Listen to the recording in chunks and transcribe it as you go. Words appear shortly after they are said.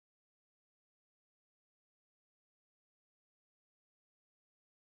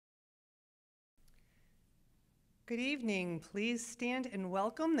Good evening. Please stand and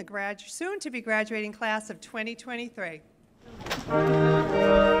welcome the soon-to-be graduating class of 2023.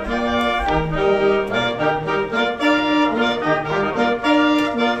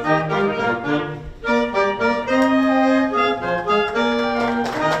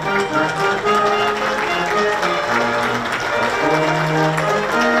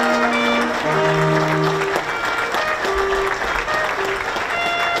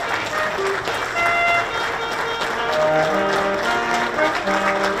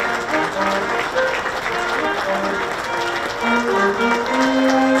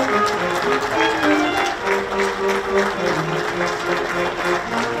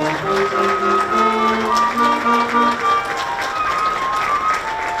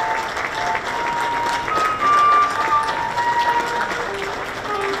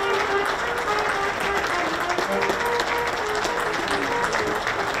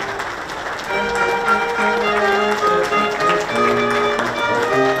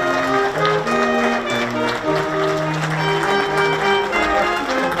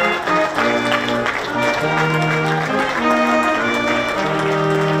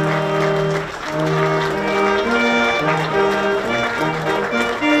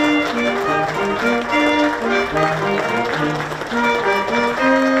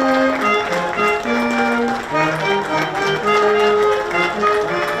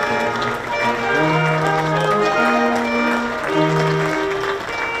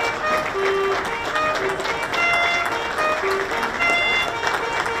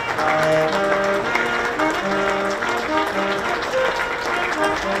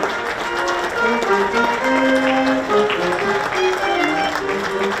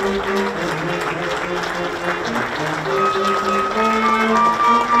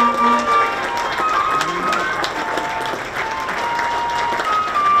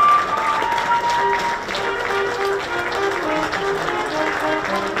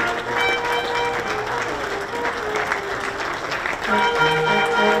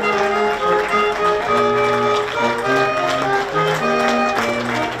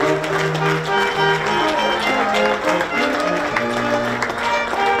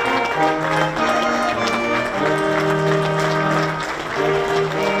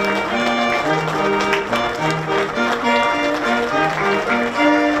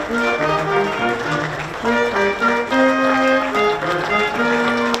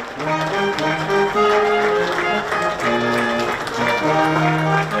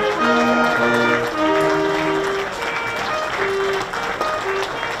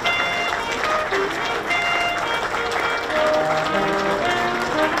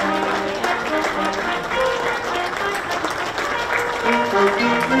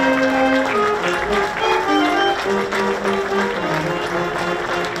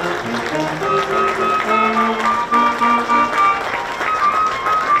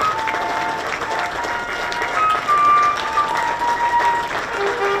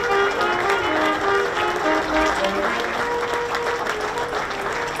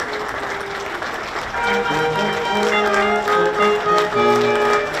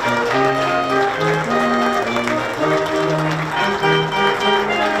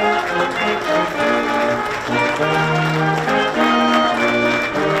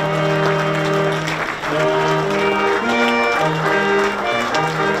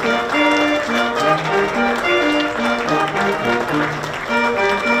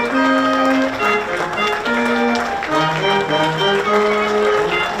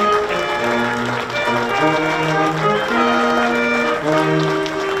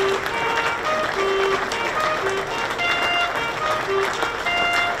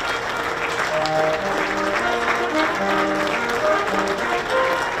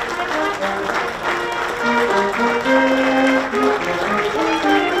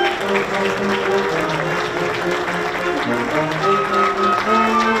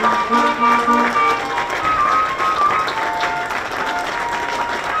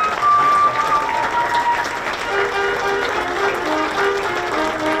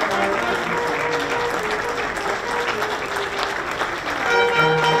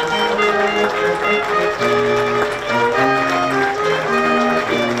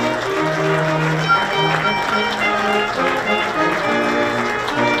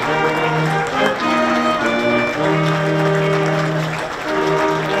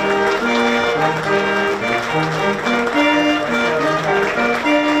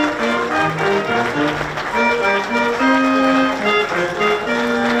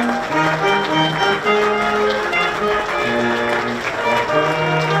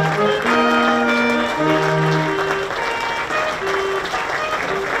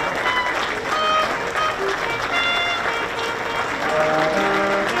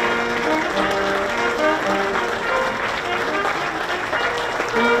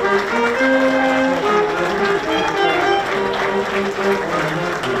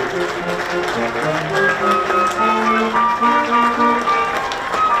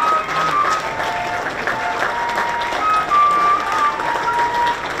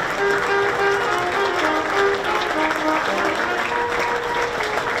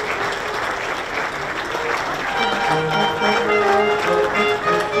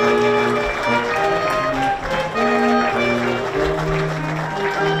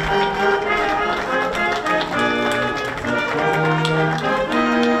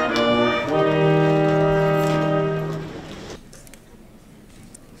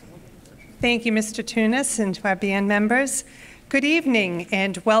 Thank you, Mr. Tunis, and to our band members. Good evening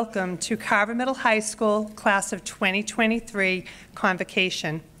and welcome to Carver Middle High School Class of 2023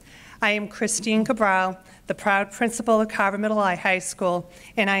 Convocation. I am Christine Cabral, the proud principal of Carver Middle High School,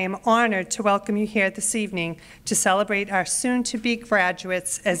 and I am honored to welcome you here this evening to celebrate our soon-to-be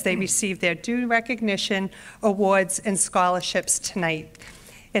graduates as they receive their due recognition, awards, and scholarships tonight.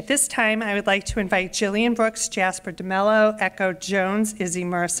 At this time, I would like to invite Jillian Brooks, Jasper DeMello, Echo Jones, Izzy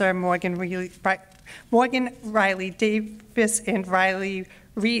Mercer, Morgan Riley Davis, and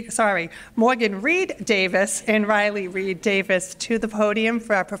Morgan Reed Davis and Riley Reed Davis to the podium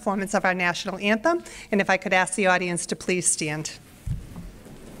for our performance of our national anthem. And if I could ask the audience to please stand.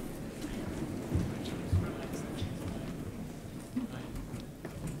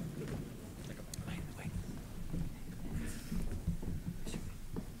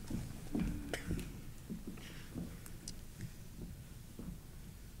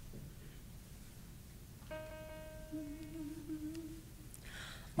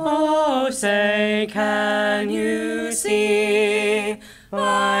 Oh, say, can you see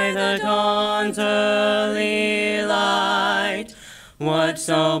by the dawn's early light what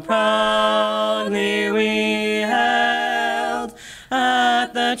so proudly we held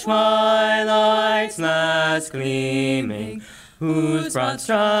at the twilight's last gleaming, whose broad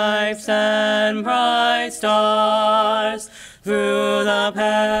stripes and bright stars through the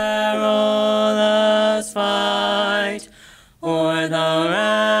perilous fight o'er the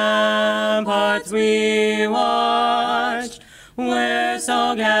ramparts we watched, where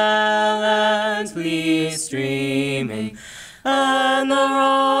so gallantly streaming, and the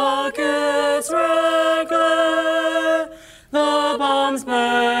rockets regular, the bombs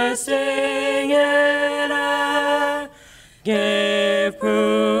bursting in air, gave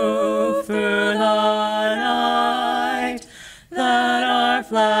proof through the night that our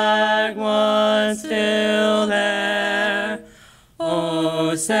flag was still there.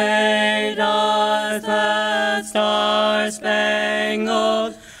 Oh, say does that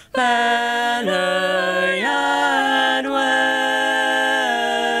star-spangled banner yet wave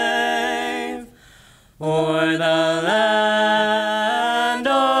o'er the land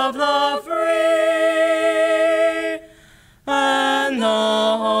of the free and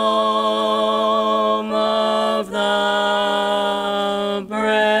the home of the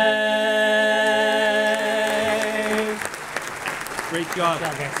brave? Great job,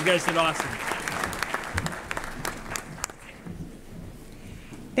 guys. You guys did awesome.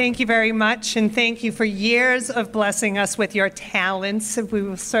 Thank you very much, and thank you for years of blessing us with your talents. We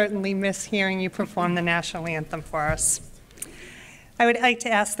will certainly miss hearing you perform the national anthem for us. I would like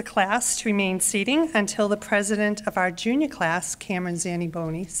to ask the class to remain seating until the president of our junior class, Cameron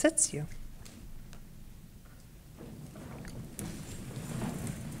Zaniboni, sits you.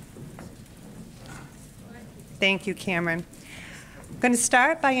 Thank you, Cameron. I'm going to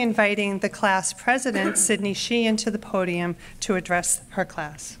start by inviting the class president, Sydney Sheehan, to the podium to address her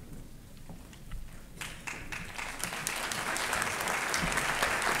class.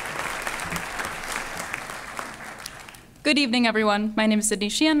 Good evening, everyone. My name is Sydney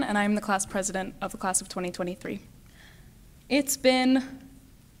Sheehan, and I'm the class president of the class of 2023. It's been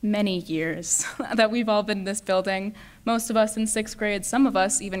many years that we've all been in this building, most of us in 6th grade, some of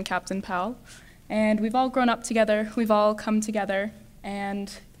us even Captain Powell, and we've all grown up together, we've all come together,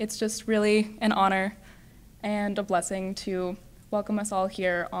 and it's just really an honor and a blessing to welcome us all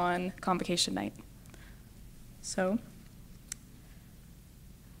here on Convocation Night. So,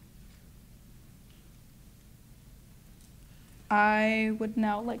 I would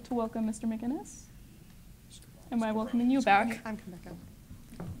now like to welcome Mr. McInnes. Am I welcoming you back? I'm coming back up.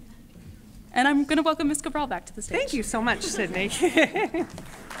 And I'm going to welcome Ms. Cabral back to the stage. Thank you so much, Sydney.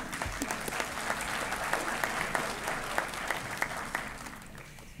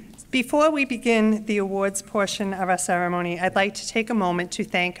 Before we begin the awards portion of our ceremony, I'd like to take a moment to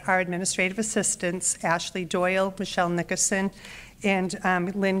thank our administrative assistants, Ashley Doyle, Michelle Nickerson, and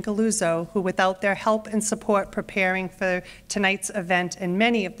Lynn Galuzzo, who without their help and support preparing for tonight's event and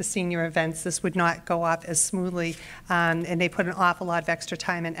many of the senior events, this would not go off as smoothly, and they put an awful lot of extra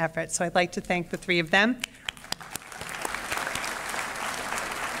time and effort. So I'd like to thank the three of them.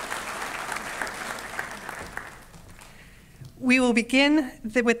 We will begin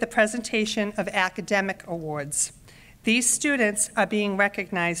with the presentation of academic awards. These students are being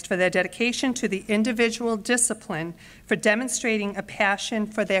recognized for their dedication to the individual discipline, for demonstrating a passion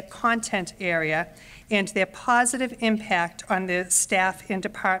for their content area, and their positive impact on the staff and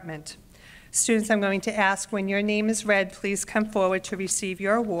department. Students, I'm going to ask, when your name is read, please come forward to receive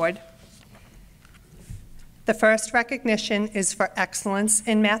your award. The first recognition is for excellence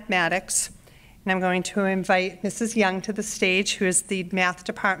in mathematics. And I'm going to invite Mrs. Young to the stage, who is the Math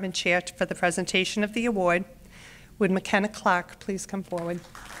Department Chair, for the presentation of the award. Would McKenna Clark please come forward?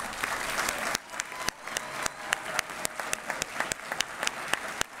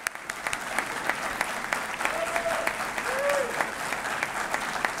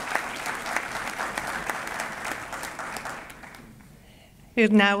 We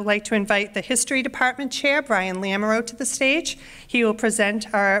would now like to invite the History Department Chair, Brian Lamoureux, to the stage. He will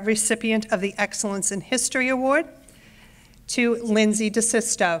present our recipient of the Excellence in History Award, to Lindsay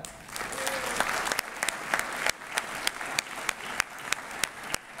DeSisto.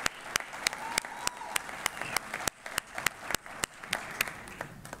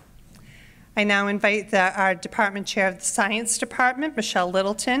 I now invite our Department Chair of the Science Department, Michelle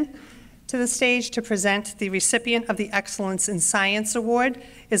Littleton, to the stage to present the recipient of the Excellence in Science Award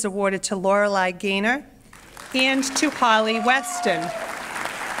is awarded to Lorelei Gaynor and to Holly Weston.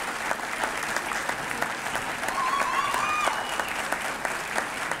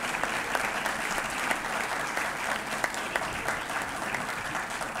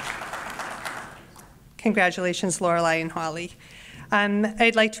 Congratulations, Lorelei and Holly.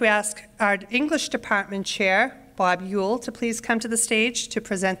 I'd like to ask our English Department Chair, Bob Ewell, to please come to the stage to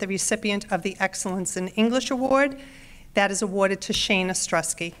present the recipient of the Excellence in English Award. That is awarded to Shane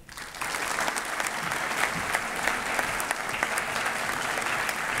Ostrowski.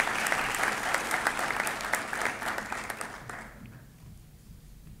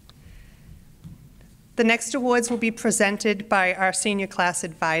 The next awards will be presented by our senior class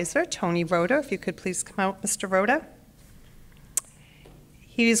advisor, Tony Rhoda. If you could please come out, Mr. Rhoda.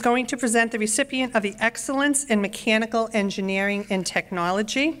 He is going to present the recipient of the Excellence in Mechanical Engineering and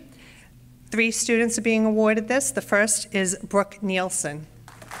Technology. 3 students are being awarded this. The first is Brooke Nielsen.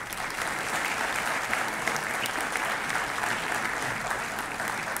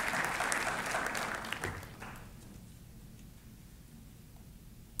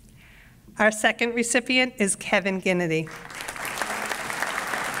 Our second recipient is Kevin Ginnity.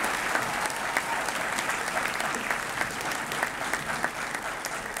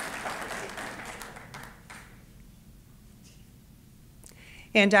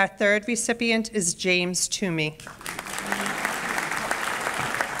 And our third recipient is James Toomey.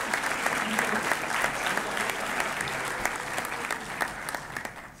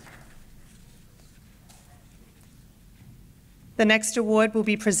 The next award will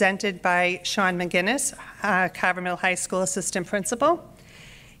be presented by Sean McGinnis, Carver Middle High School Assistant Principal.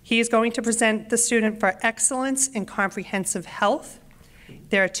 He is going to present the student for Excellence in Comprehensive Health.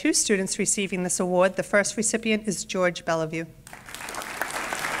 There are 2 students receiving this award. The first recipient is George Bellevue.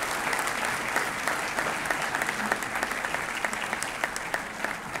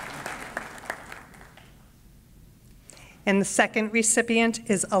 And the second recipient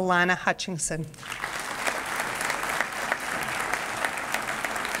is Alana Hutchinson.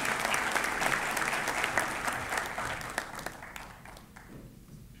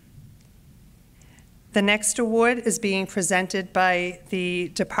 The next award is being presented by the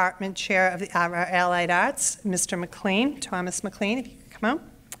Department Chair of our Allied Arts, Mr. McLean, Thomas McLean, if you could come out.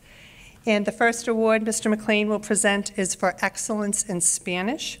 And the first award Mr. McLean will present is for Excellence in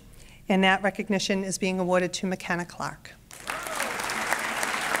Spanish, and that recognition is being awarded to McKenna Clark.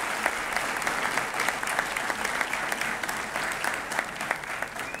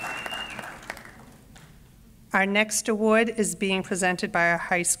 Our next award is being presented by our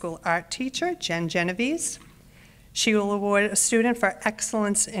high school art teacher, Jen Genovese. She will award a student for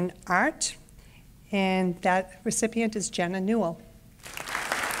Excellence in Art, and that recipient is Jenna Newell.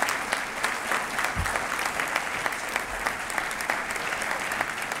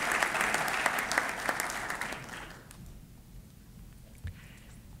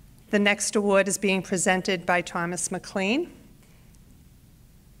 The next award is being presented by Thomas McLean.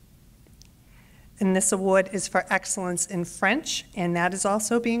 And this award is for Excellence in French, and that is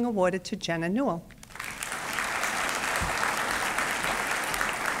also being awarded to Jenna Newell.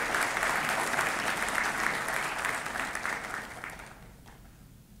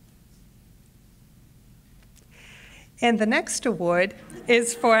 And the next award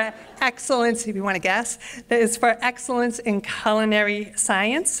is for Excellence, if you want to guess, that is for Excellence in Culinary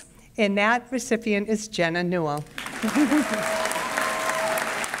Science, and that recipient is Jenna Newell.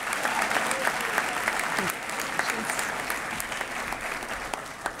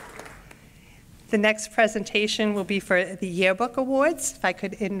 The next presentation will be for the Yearbook Awards. If I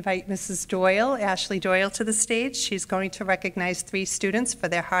could invite Mrs. Doyle, Ashley Doyle, to the stage. She's going to recognize 3 students for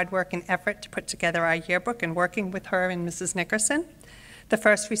their hard work and effort to put together our yearbook and working with her and Mrs. Nickerson. The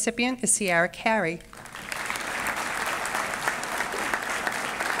first recipient is Sierra Carey.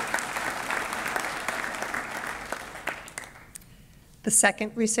 The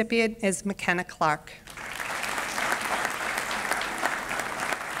second recipient is McKenna Clark.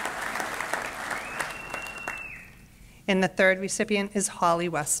 And the third recipient is Holly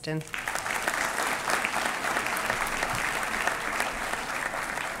Weston.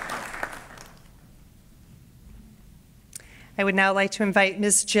 I would now like to invite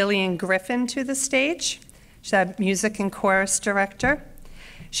Ms. Jillian Griffin to the stage. She's our music and chorus director.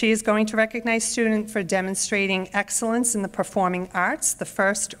 She is going to recognize students for demonstrating excellence in the performing arts. The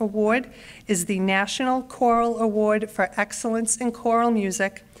first award is the National Choral Award for Excellence in Choral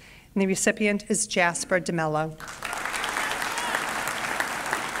Music, and the recipient is Jasper DeMello.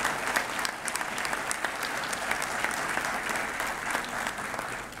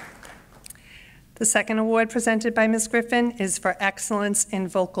 The second award presented by Ms. Griffin is for excellence in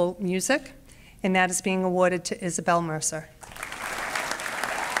vocal music, and that is being awarded to Isabel Mercer.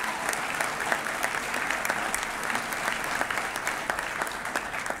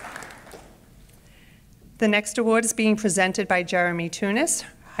 The next award is being presented by Jeremy Tunis,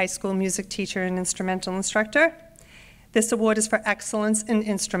 high school music teacher and instrumental instructor. This award is for excellence in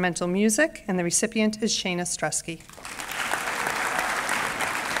instrumental music, and the recipient is Shayna Strusky.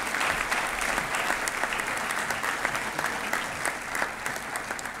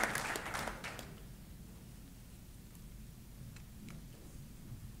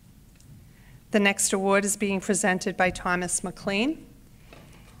 The next award is being presented by Thomas McLean.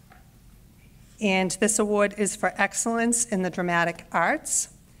 And this award is for excellence in the dramatic arts.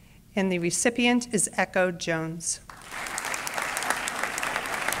 And the recipient is Echo Jones.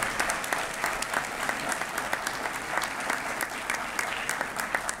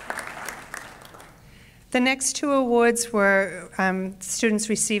 The next two awards were, students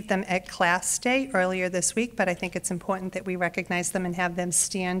received them at Class Day earlier this week, but I think it's important that we recognize them and have them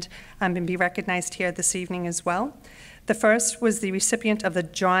stand and be recognized here this evening as well. The first was the recipient of the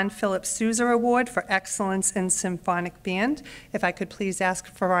John Philip Sousa Award for Excellence in Symphonic Band. If I could please ask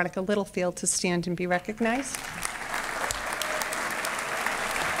Veronica Littlefield to stand and be recognized.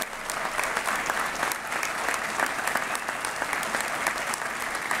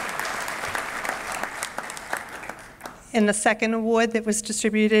 And the second award that was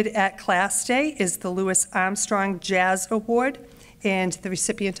distributed at Class Day is the Louis Armstrong Jazz Award, and the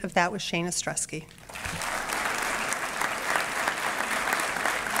recipient of that was Shayna Strusky.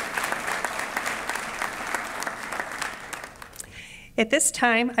 At this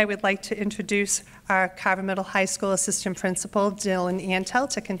time, I would like to introduce our Carver Middle High School Assistant Principal, Dylan Antel,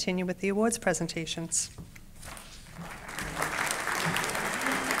 to continue with the awards presentations.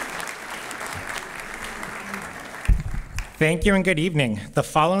 Thank you and good evening. The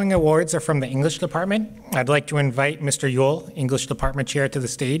following awards are from the English Department. I'd like to invite Mr. Yule, English Department Chair, to the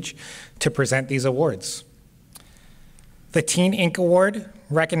stage to present these awards. The Teen Ink Award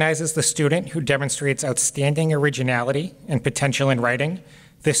recognizes the student who demonstrates outstanding originality and potential in writing.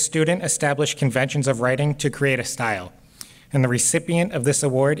 This student established conventions of writing to create a style. And the recipient of this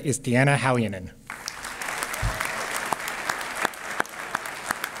award is Deanna Hallianen.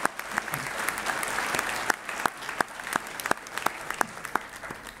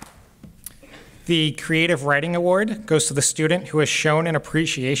 The Creative Writing Award goes to the student who has shown an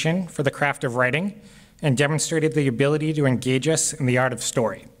appreciation for the craft of writing and demonstrated the ability to engage us in the art of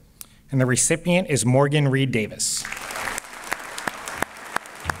story. And the recipient is Morgan Reed Davis.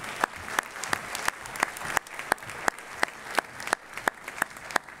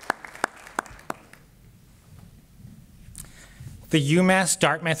 The UMass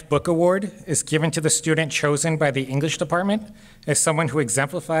Dartmouth Book Award is given to the student chosen by the English Department as someone who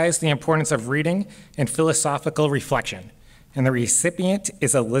exemplifies the importance of reading and philosophical reflection. And the recipient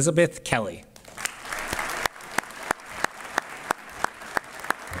is Elizabeth Kelly.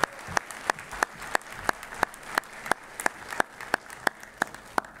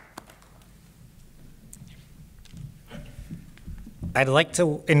 I'd like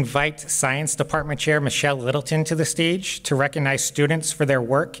to invite Science Department Chair Michelle Littleton to the stage to recognize students for their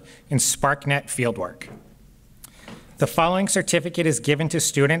work in SparkNet fieldwork. The following certificate is given to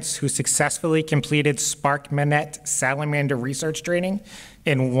students who successfully completed SparkNet salamander research training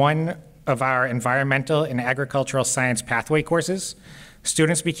in one of our environmental and agricultural science pathway courses.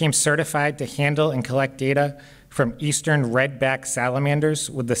 Students became certified to handle and collect data from eastern redback salamanders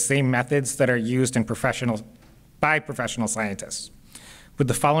with the same methods that are used in by professional scientists. Would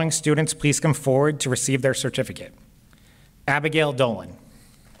the following students please come forward to receive their certificate? Abigail Dolan.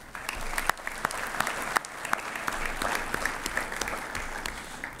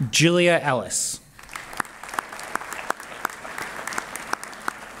 Julia Ellis.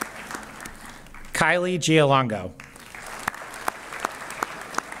 Kylie Gialongo.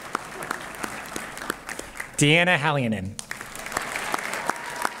 Deanna Hallinan.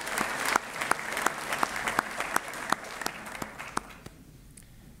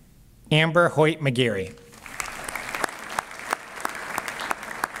 Amber Hoyt McGarry.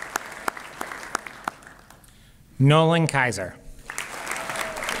 Nolan Kaiser.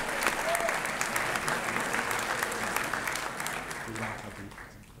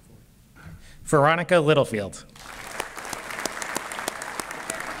 Veronica Littlefield.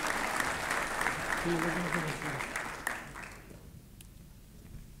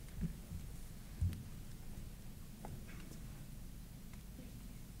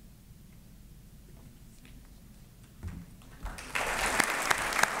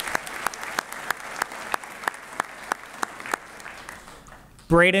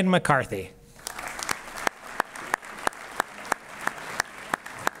 Braden McCarthy.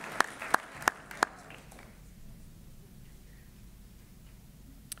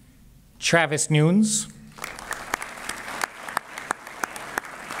 Travis Nunes.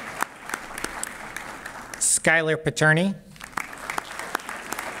 Skylar Paterni.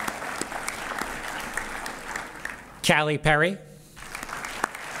 Callie Perry.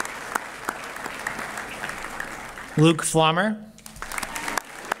 Luke Flommer.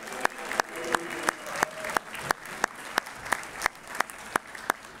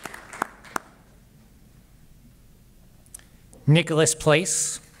 Nicholas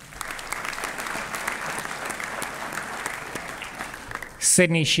Place.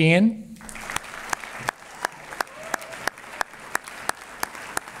 Sydney Sheehan.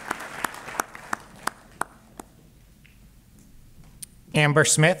 Amber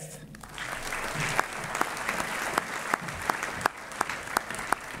Smith.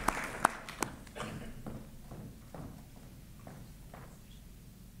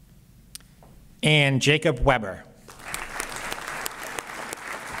 And Jacob Weber.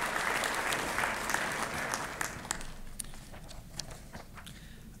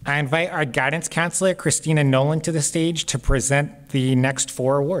 I invite our guidance counselor, Christina Nolan, to the stage to present the next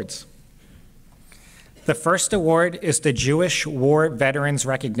 4 awards. The first award is the Jewish War Veterans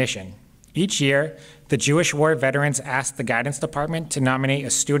Recognition. Each year, the Jewish War Veterans ask the guidance department to nominate a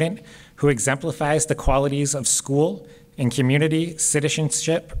student who exemplifies the qualities of school and community,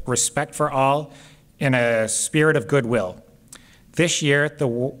 citizenship, respect for all, and a spirit of goodwill. This year, the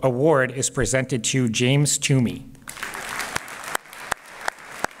award is presented to James Toomey.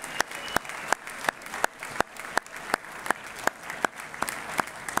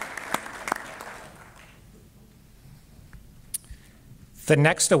 The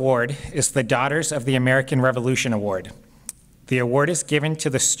next award is the Daughters of the American Revolution Award. The award is given to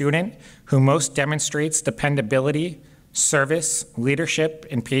the student who most demonstrates dependability, service, leadership,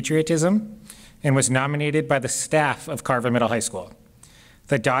 and patriotism, and was nominated by the staff of Carver Middle High School.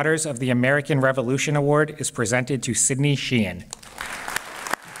 The Daughters of the American Revolution Award is presented to Sydney Sheehan.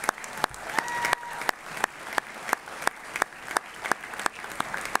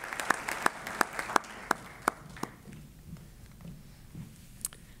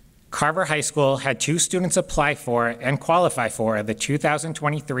 Carver High School had 2 students apply for and qualify for the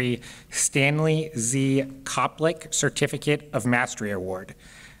 2023 Stanley Z. Koplick Certificate of Mastery Award.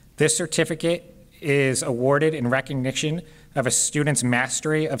 This certificate is awarded in recognition of a student's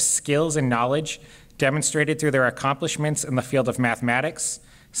mastery of skills and knowledge demonstrated through their accomplishments in the field of mathematics,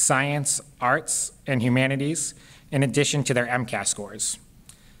 science, arts, and humanities, in addition to their MCAS scores.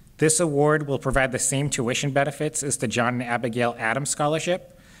 This award will provide the same tuition benefits as the John and Abigail Adams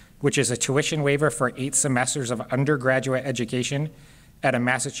Scholarship, which is a tuition waiver for 8 semesters of undergraduate education at a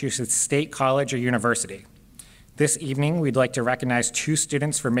Massachusetts state college or university. This evening, we'd like to recognize 2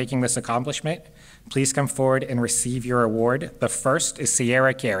 students for making this accomplishment. Please come forward and receive your award. The first is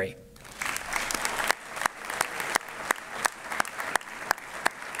Sierra Carey.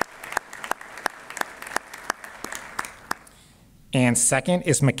 And second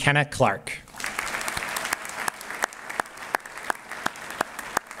is McKenna Clark.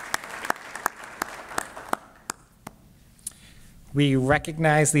 We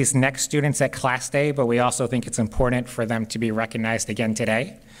recognize these next students at Class Day, but we also think it's important for them to be recognized again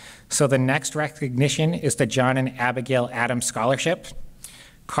today. So the next recognition is the John and Abigail Adams Scholarship.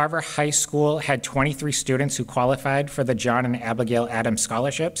 Carver High School had 23 students who qualified for the John and Abigail Adams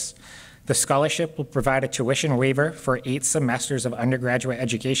Scholarships. The scholarship will provide a tuition waiver for 8 semesters of undergraduate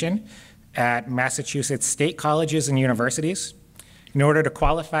education at Massachusetts state colleges and universities. In order to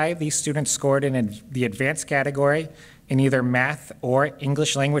qualify, these students scored in the advanced category in either math or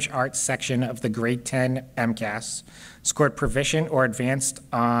English language arts section of the grade 10 MCAS, scored proficient or advanced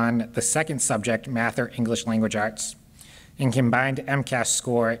on the second subject, math or English language arts, and combined MCAS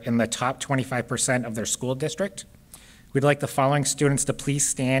score in the top 25% of their school district. We'd like the following students to please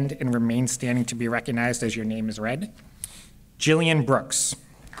stand and remain standing to be recognized as your name is read. Jillian Brooks.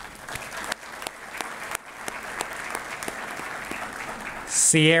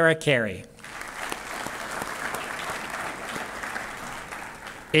 Sierra Carey.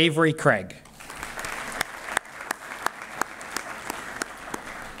 Avery Craig.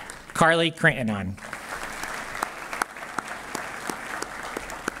 Carly Crantonon.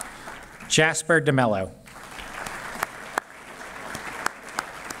 Jasper DeMello.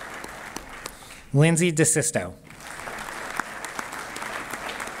 Lindsay DeSisto.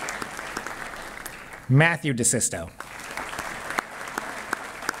 Matthew DeSisto.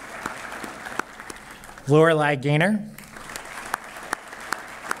 Lorelai Gaynor.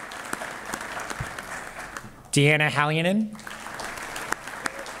 Deanna Hallinan.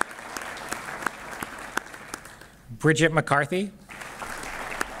 Bridget McCarthy.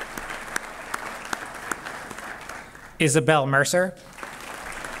 Isabel Mercer.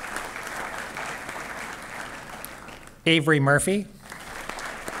 Avery Murphy.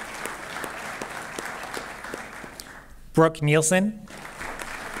 Brooke Nielsen.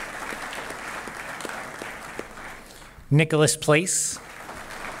 Nicholas Place.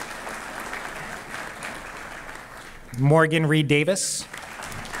 Morgan Reed Davis.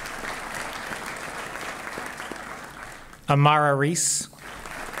 Amara Reese.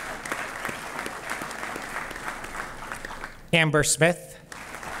 Amber Smith.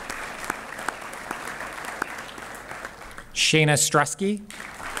 Shayna Strusky.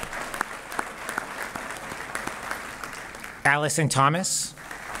 Allison Thomas.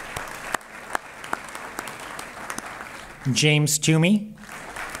 James Toomey.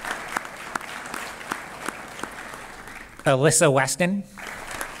 Alyssa Weston.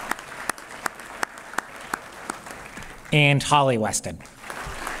 And Holly Weston.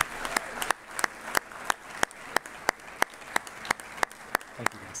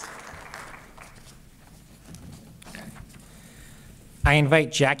 Thank you, guys. I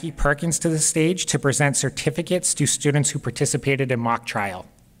invite Jackie Perkins to the stage to present certificates to students who participated in mock trial.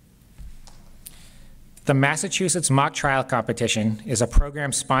 The Massachusetts Mock Trial Competition is a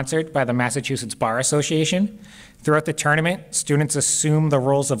program sponsored by the Massachusetts Bar Association. Throughout the tournament, students assume the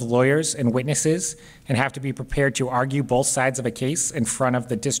roles of lawyers and witnesses and have to be prepared to argue both sides of a case in front of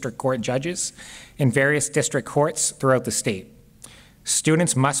the district court judges in various district courts throughout the state.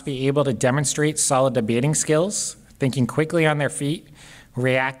 Students must be able to demonstrate solid debating skills, thinking quickly on their feet,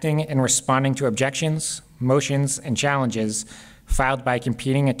 reacting and responding to objections, motions, and challenges filed by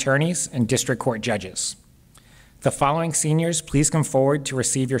competing attorneys and district court judges. The following seniors, please come forward to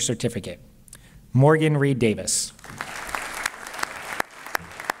receive your certificate. Morgan Reed Davis.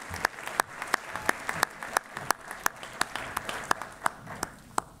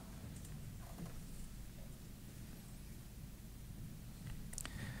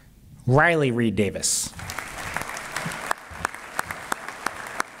 Riley Reed Davis.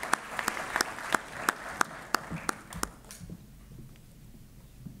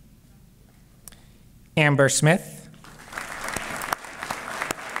 Amber Smith.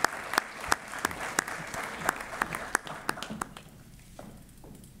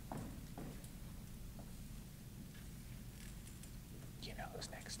 You know who's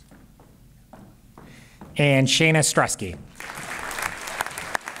next. And Shayna Strusky.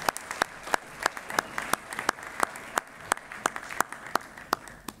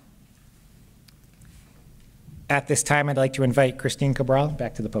 At this time, I'd like to invite Christine Cabral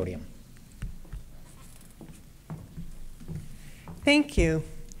back to the podium. Thank you.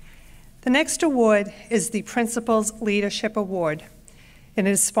 The next award is the Principal's Leadership Award, and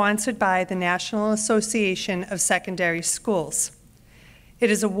it is sponsored by the National Association of Secondary Schools.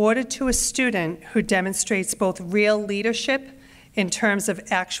 It is awarded to a student who demonstrates both real leadership in terms of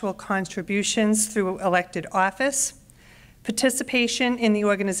actual contributions through elected office, participation in the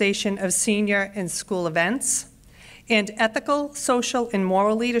organization of senior and school events, and ethical, social, and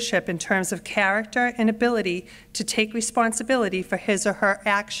moral leadership in terms of character and ability to take responsibility for his or her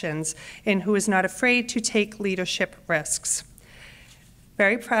actions, and who is not afraid to take leadership risks.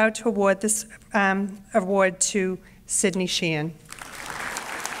 Very proud to award this award to Sydney Sheehan.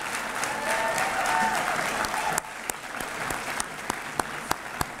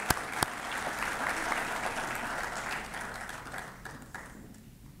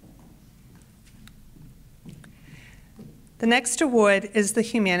 The next award is the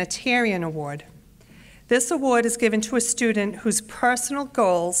Humanitarian Award. This award is given to a student whose personal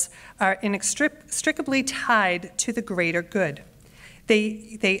goals are inextricably tied to the greater good.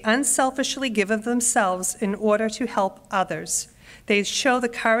 They unselfishly give of themselves in order to help others. They show the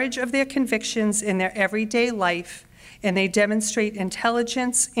courage of their convictions in their everyday life, and they demonstrate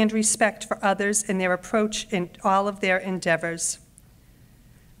intelligence and respect for others in their approach in all of their endeavors.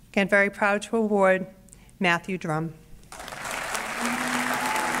 Again, very proud to award Matthew Drum.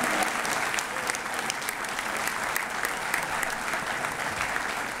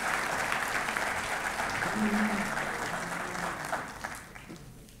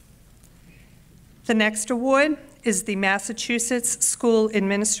 The next award is the Massachusetts School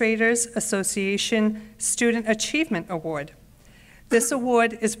Administrators Association Student Achievement Award. This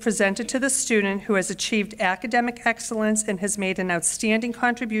award is presented to the student who has achieved academic excellence and has made an outstanding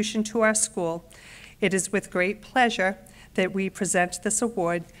contribution to our school. It is with great pleasure that we present this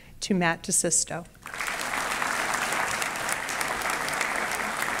award to Matt DeSisto.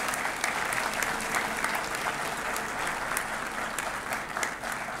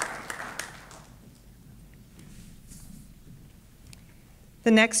 The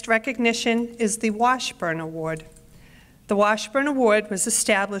next recognition is the Washburn Award. The Washburn Award was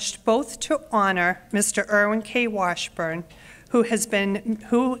established both to honor Mr. Irwin K. Washburn, who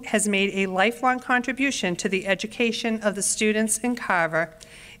has made a lifelong contribution to the education of the students in Carver,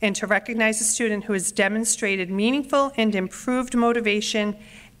 and to recognize a student who has demonstrated meaningful and improved motivation,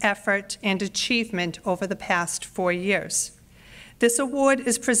 effort, and achievement over the past 4 years. This award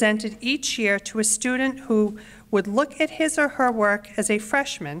is presented each year to a student who would look at his or her work as a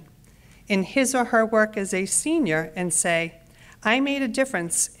freshman and his or her work as a senior and say, I made a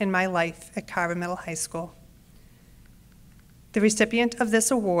difference in my life at Carver Middle High School. The recipient of this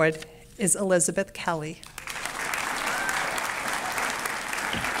award is Elizabeth Kelly.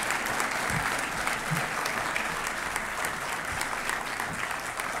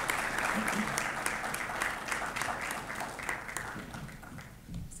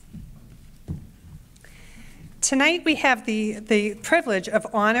 Tonight we have the privilege of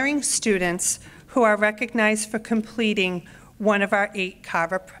honoring students who are recognized for completing one of our 8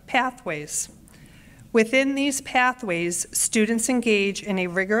 Carver pathways. Within these pathways, students engage in a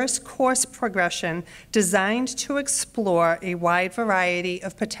rigorous course progression designed to explore a wide variety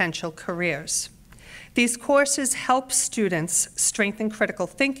of potential careers. These courses help students strengthen critical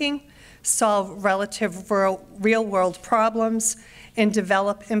thinking, solve relative real-world problems, and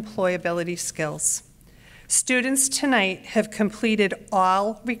develop employability skills. Students tonight have completed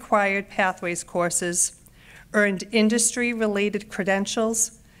all required pathways courses, earned industry-related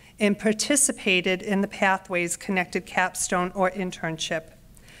credentials, and participated in the Pathways Connected Capstone or internship.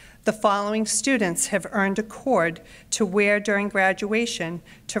 The following students have earned a cord to wear during graduation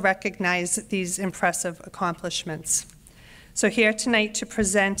to recognize these impressive accomplishments. So here tonight to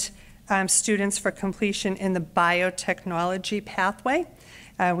present students for completion in the biotechnology pathway.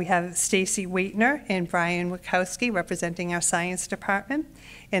 We have Stacy Waitner and Brian Wachowski representing our science department.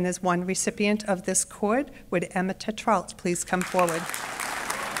 And there's one recipient of this cord. Would Emma Tetrault please come forward?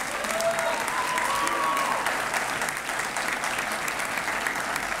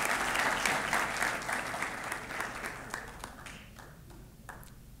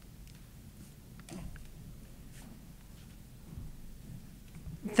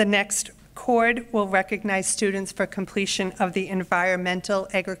 The next cord will recognize students for completion of the Environmental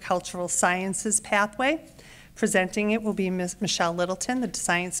Agricultural Sciences pathway. Presenting it will be Ms. Michelle Littleton, the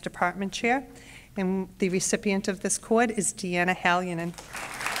Science Department Chair, and the recipient of this cord is Deanna Hallinan.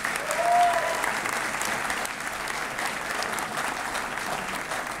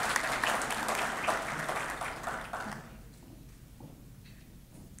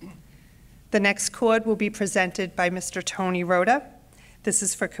 The next cord will be presented by Mr. Tony Rhoda. This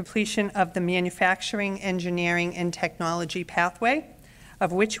is for completion of the Manufacturing, Engineering, and Technology pathway,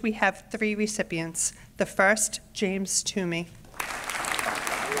 of which we have 3 recipients. The first, James Toomey.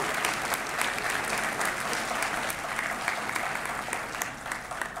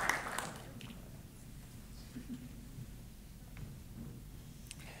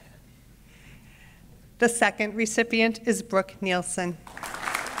 The second recipient is Brooke Nielsen.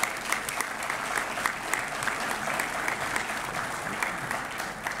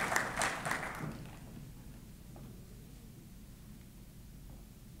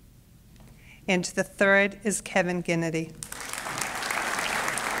 And the third is Kevin Ginnity.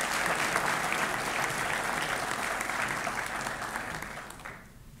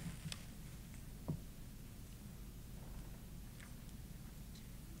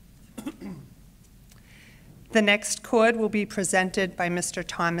 The next cord will be presented by Mr.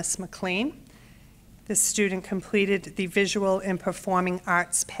 Thomas McLean. This student completed the Visual and Performing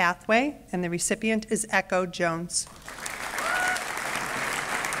Arts pathway, and the recipient is Echo Jones.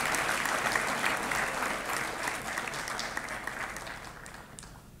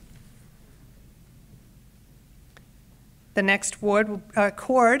 The next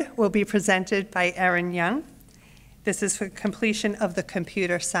cord will be presented by Erin Young. This is for completion of the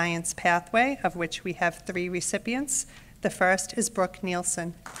computer science pathway, of which we have 3 recipients. The first is Brooke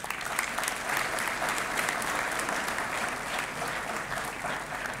Nielsen.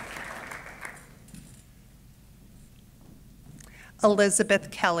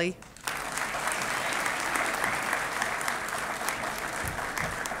 Elizabeth Kelly.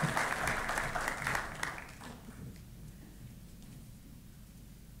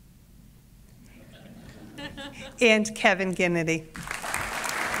 And Kevin Ginnity.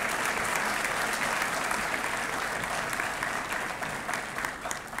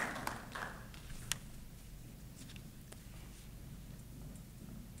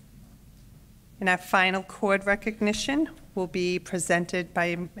 And our final cord recognition will be presented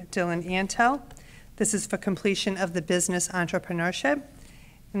by Dylan Antel. This is for completion of the business entrepreneurship,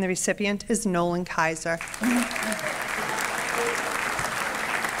 and the recipient is Nolan Kaiser.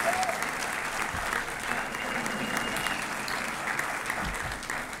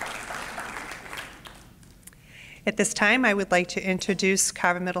 At this time, I would like to introduce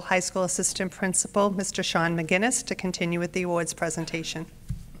Carver Middle High School Assistant Principal, Mr. Sean McGinnis, to continue with the awards presentation.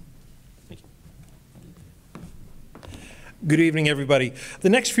 Good evening, everybody. The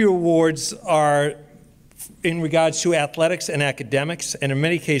next few awards are in regards to athletics and academics, and in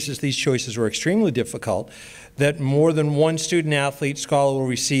many cases, these choices were extremely difficult, that more than one student athlete scholar will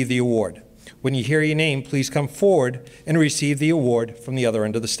receive the award. When you hear your name, please come forward and receive the award from the other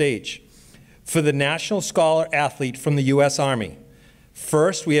end of the stage. For the National Scholar Athlete from the U.S. Army,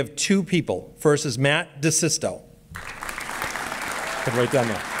 first we have 2 people. First is Matt DeSisto. Come right down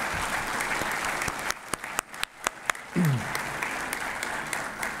there.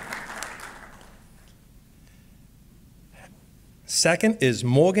 Second is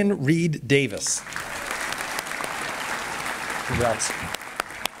Morgan Reed Davis. Congrats.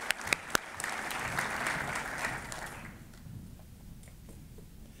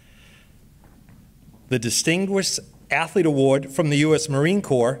 The Distinguished Athlete Award from the U.S. Marine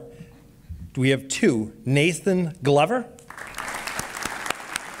Corps, we have 2, Nathan Glover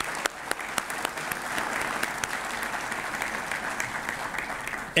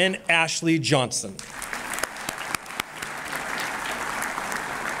and Ashley Johnson.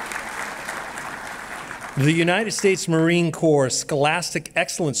 The United States Marine Corps Scholastic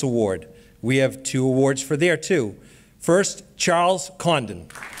Excellence Award, we have 2 awards for there too. First, Charles Condon.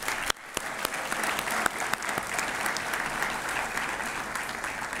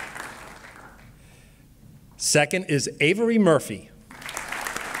 Second is Avery Murphy.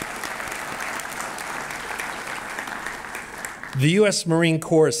 The U.S. Marine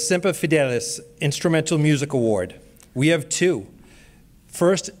Corps Semper Fidelis Instrumental Music Award. We have 2.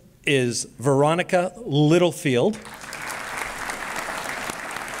 First is Veronica Littlefield.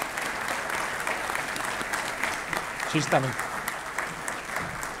 She's coming.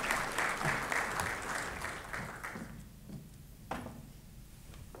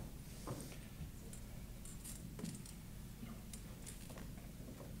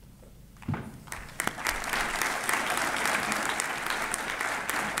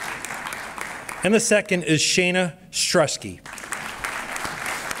 And the second is Shayna Strusky.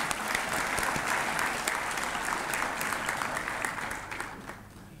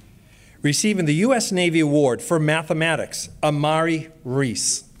 Receiving the U.S. Navy Award for Mathematics, Amari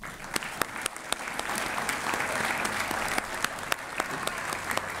Reese.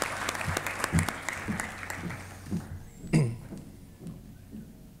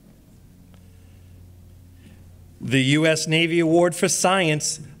 The U.S. Navy Award for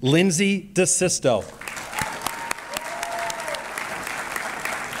Science, Lindsay DeSisto.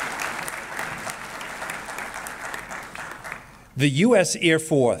 The U.S. Air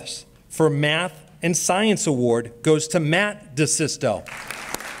Force for Math and Science Award goes to Matt DeSisto.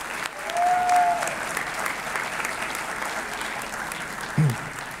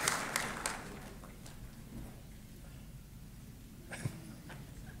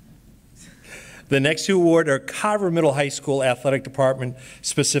 The next 2 awards are Carver Middle High School Athletic Department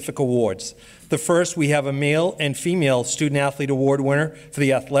specific awards. The first, we have a male and female student athlete award winner for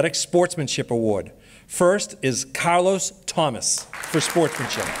the Athletic Sportsmanship Award. First is Carlos Thomas for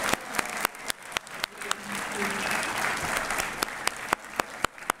sportsmanship.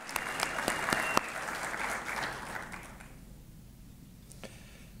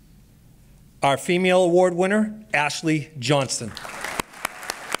 Our female award winner, Ashley Johnston.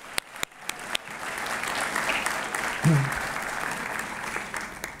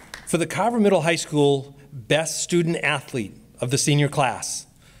 For the Carver Middle High School Best Student Athlete of the senior class.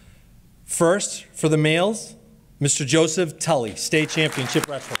 First, for the males, Mr. Joseph Tully, state championship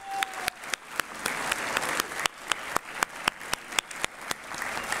wrestler.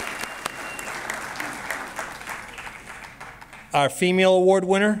 Our female award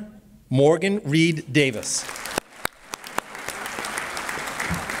winner, Morgan Reed Davis.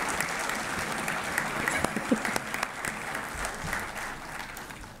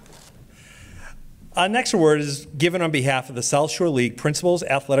 Our next award is given on behalf of the South Shore League principals,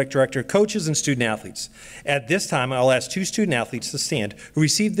 athletic director, coaches, and student athletes. At this time, I'll ask two student athletes to stand who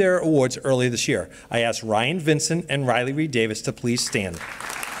received their awards earlier this year. I ask Ryan Vincent and Riley Reed Davis to please stand.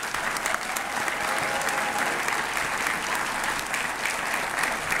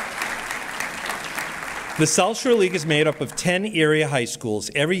 The South Shore League is made up of 10 area high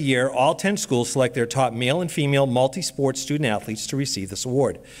schools. Every year, all 10 schools select their top male and female multi-sport student athletes to receive this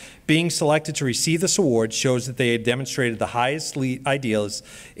award. Being selected to receive this award shows that they had demonstrated the highest ideals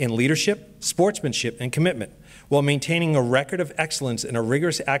in leadership, sportsmanship, and commitment, while maintaining a record of excellence in a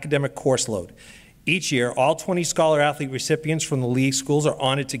rigorous academic course load. Each year, all 20 Scholar Athlete recipients from the league schools are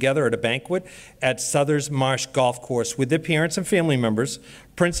honored together at a banquet at Southers Marsh Golf Course with their parents and family members,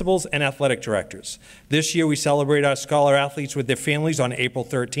 principals, and athletic directors. This year, we celebrate our Scholar Athletes with their families on April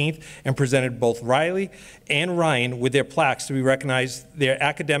 13th and presented both Riley and Ryan with their plaques to recognize their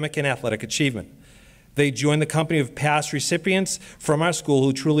academic and athletic achievement. They join the company of past recipients from our school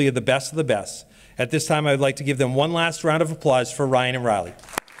who truly are the best of the best. At this time, I would like to give them one last round of applause for Ryan and Riley.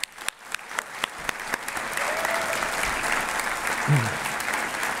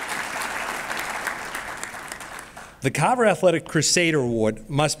 The Carver Athletic Crusader Award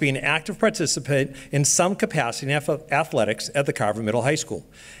must be an active participant in some capacity in athletics at the Carver Middle High School.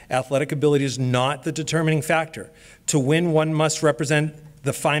 Athletic ability is not the determining factor. To win, one must represent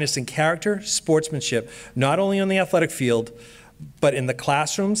the finest in character, sportsmanship, not only on the athletic field, but in the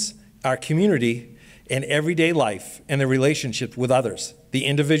classrooms, our community, and everyday life, and the relationship with others. The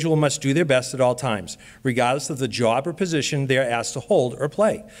individual must do their best at all times, regardless of the job or position they are asked to hold or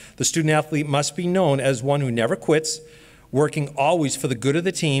play. The student athlete must be known as one who never quits, working always for the good of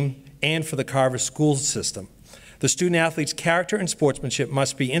the team and for the Carver school system. The student athlete's character and sportsmanship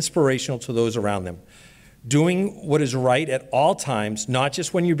must be inspirational to those around them. Doing what is right at all times, not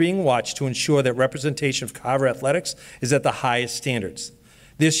just when you're being watched, to ensure that representation of Carver athletics is at the highest standards.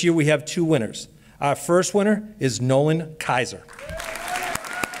 This year we have two winners. Our first winner is Nolan Kaiser.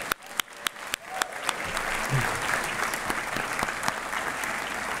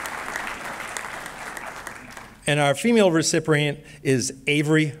 And our female recipient is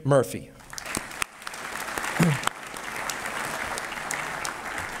Avery Murphy.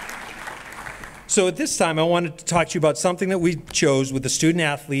 So at this time, I wanted to talk to you about something that we chose with the Student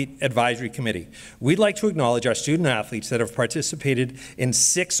Athlete Advisory Committee. We'd like to acknowledge our student athletes that have participated in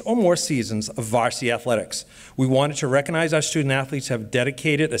 6 or more seasons of varsity athletics. We wanted to recognize our student athletes have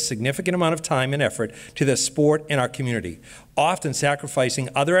dedicated a significant amount of time and effort to their sport and our community, often sacrificing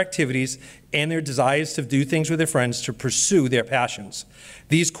other activities and their desires to do things with their friends to pursue their passions.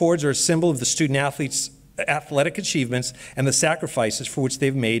 These cords are a symbol of the student athletes' athletic achievements and the sacrifices for which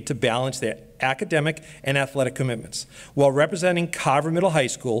they've made to balance their academic and athletic commitments while representing Carver Middle High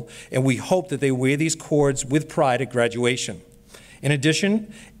School, and we hope that they wear these cords with pride at graduation. In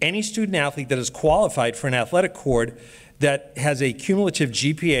addition, any student athlete that is qualified for an athletic cord that has a cumulative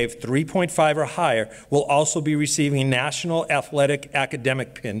GPA of 3.5 or higher will also be receiving a National Athletic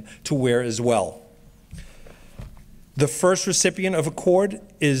Academic Pin to wear as well. The first recipient of a cord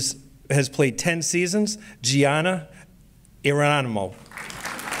has played 10 seasons, Gianna Iranimo.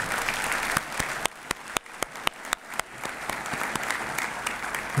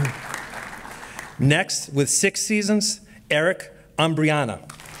 Next, with 6 seasons, Eric Umbriana.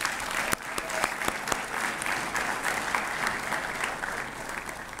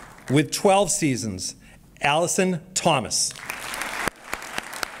 With 12 seasons, Allison Thomas.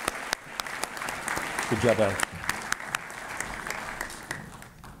 Good job, Al.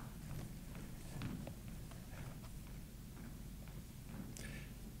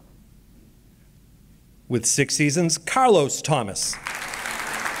 With 6 seasons, Carlos Thomas.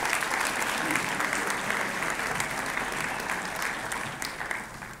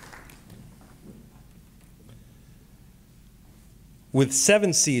 With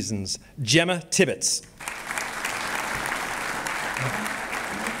 7 seasons, Gemma Tibbetts.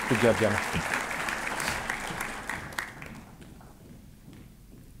 Good job, Gemma.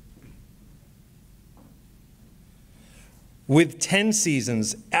 With 10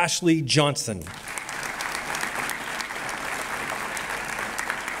 seasons, Ashley Johnson.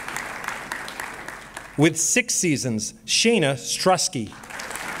 With 6 seasons, Shayna Strusky.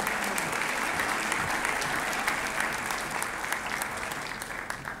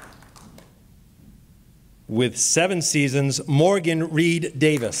 With 7 seasons, Morgan Reed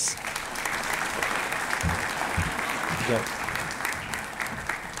Davis. Go.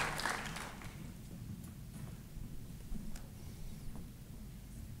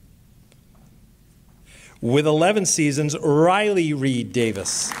 With 11 seasons, Riley Reed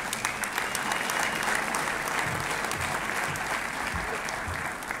Davis.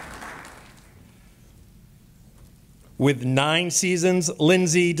 With 9 seasons,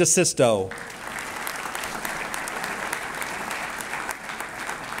 Lindsay DeSisto.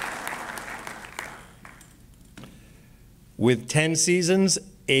 With 10 seasons,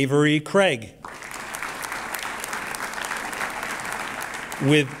 Avery Craig.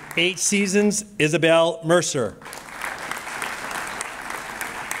 With 8 seasons, Isabel Mercer.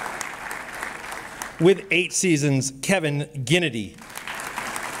 With 8 seasons, Kevin Ginnity.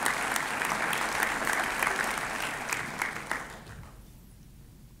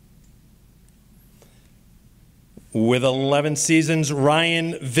 With 11 seasons,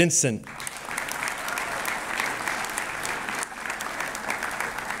 Ryan Vincent.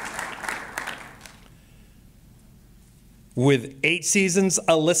 With 8 seasons,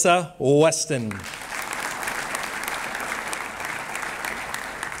 Alyssa Weston.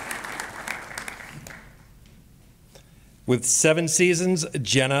 With 7 seasons,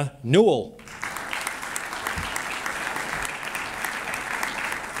 Jenna Newell.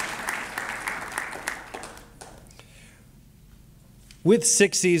 With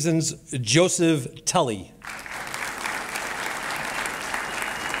 6 seasons, Joseph Tully.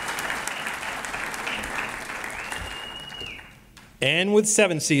 And with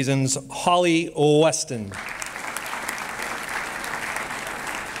 7 seasons, Holly Weston.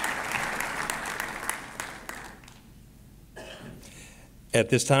 At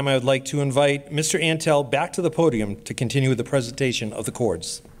this time, I would like to invite Mr. Antel back to the podium to continue with the presentation of the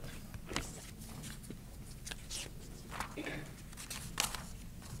cords.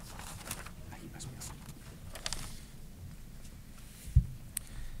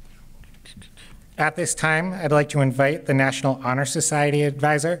 At this time, I'd like to invite the National Honor Society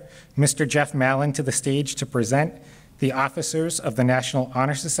Advisor, Mr. Jeff Mallon, to the stage to present the officers of the National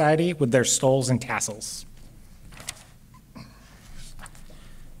Honor Society with their stoles and tassels.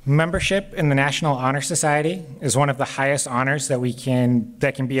 Membership in the National Honor Society is one of the highest honors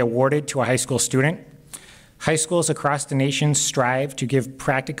that can be awarded to a high school student. High schools across the nation strive to give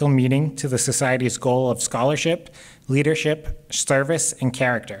practical meaning to the Society's goal of scholarship, leadership, service, and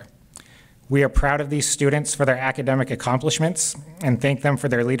character. We are proud of these students for their academic accomplishments and thank them for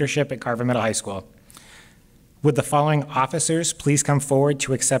their leadership at Carver Middle High School. Would the following officers please come forward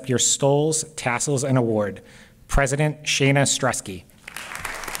to accept your stoles, tassels, and award? President Shana Struski.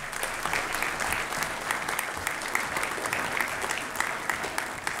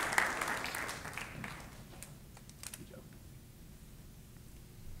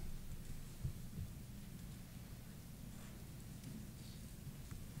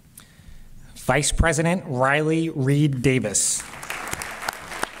 Vice President Riley Reed Davis.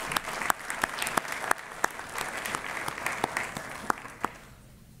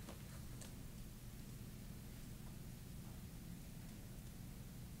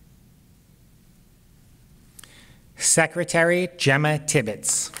 Secretary Gemma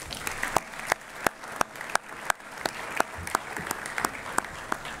Tibbetts.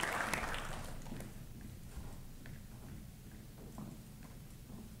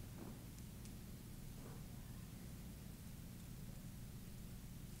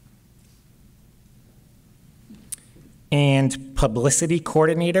 And Publicity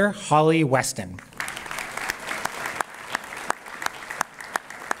Coordinator, Holly Weston.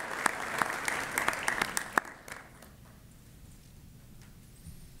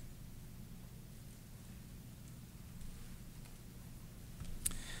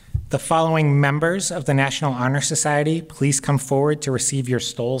 The following members of the National Honor Society, please come forward to receive your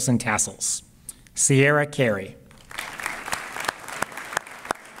stoles and tassels. Sierra Carey.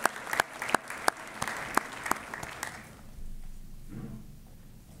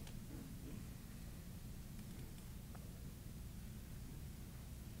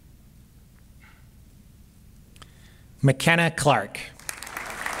 McKenna Clark.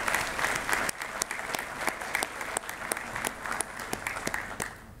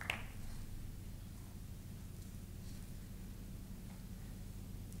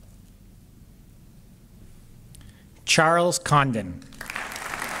 Charles Condon.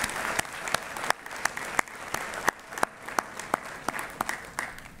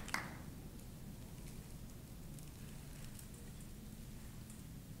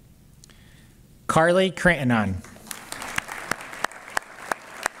 Carly Crantonon.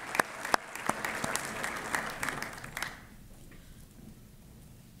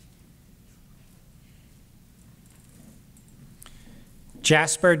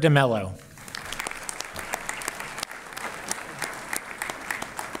 Jasper DeMello.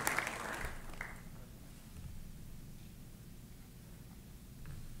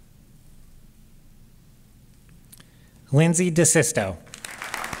 Lindsay DeSisto.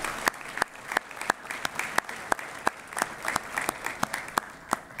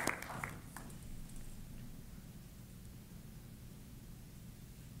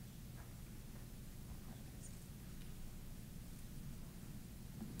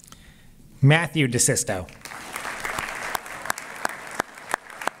 Matthew DeSisto.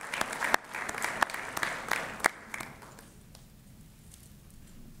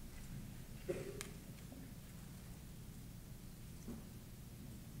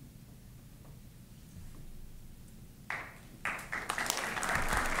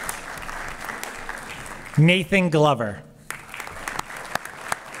 Nathan Glover.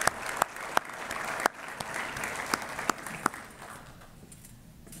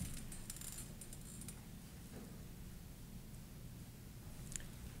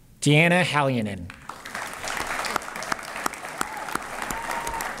 Deanna Hallinan.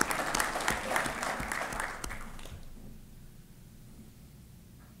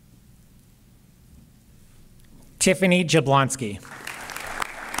 Tiffany Jablonski.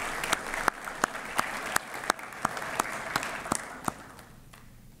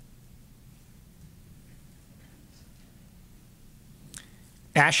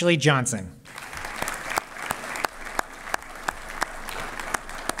 Ashley Johnson.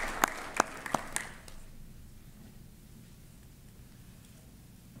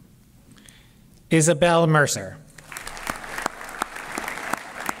 Isabel Mercer.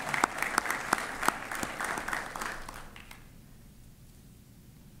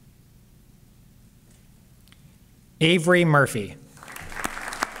 Avery Murphy.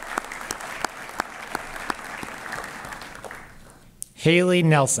 Haley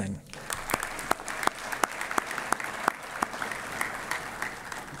Nelson.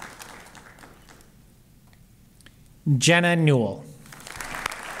 Jenna Newell.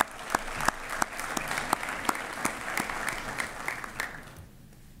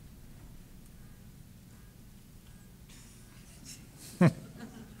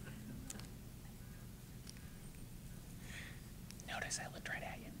 Notice I looked right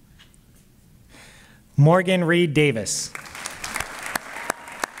at you. Morgan Reed Davis.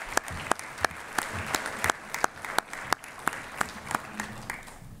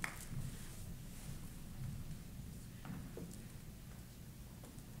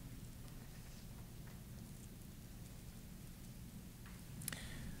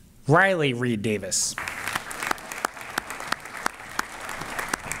 Riley Reed Davis.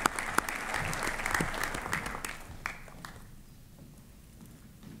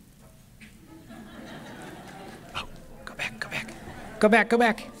 Oh, go back, go back. Go back, go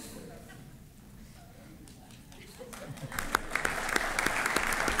back.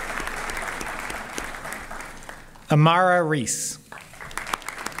 Amara Reese.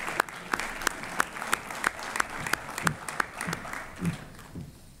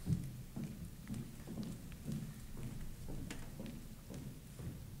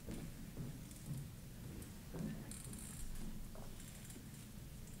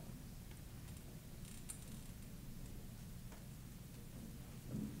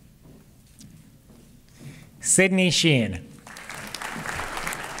 Sydney Sheehan.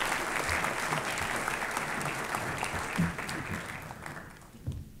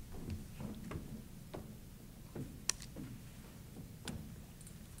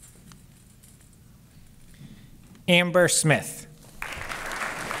 Amber Smith.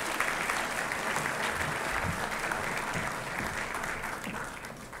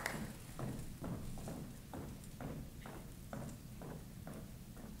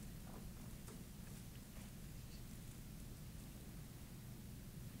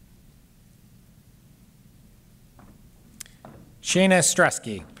 Shayna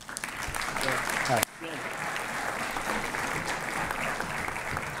Strusky.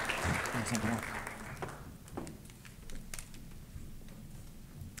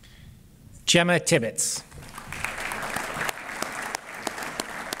 Gemma Tibbetts.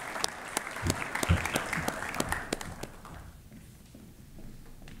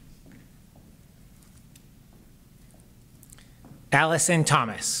 Allison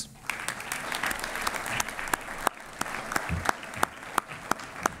Thomas.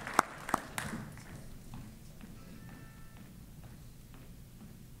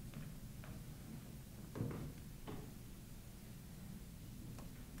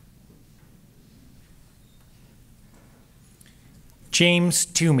 James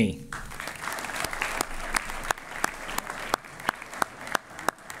Toomey.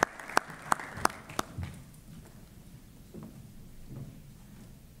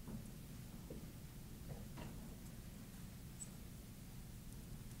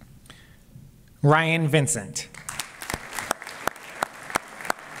 Ryan Vincent.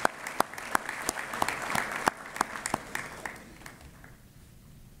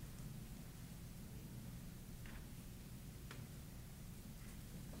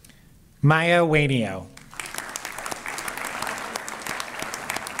 Maya Wainio.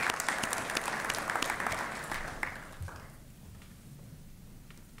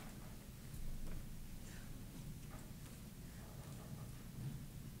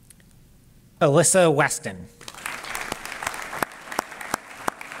 Alyssa Weston.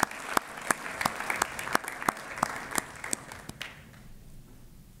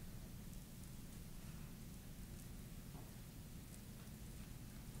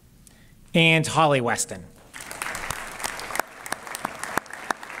 And Holly Weston.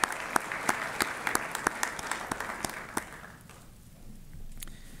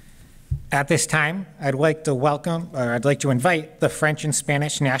 At this time, I'd like to invite the French and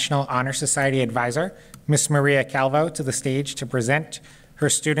Spanish National Honor Society advisor, Miss Maria Calvo, to the stage to present her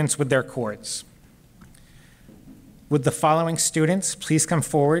students with their cords. Would the following students please come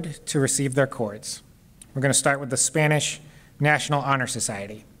forward to receive their cords? We're going to start with the Spanish National Honor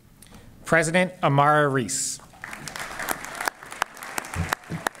Society. President Amara Reese.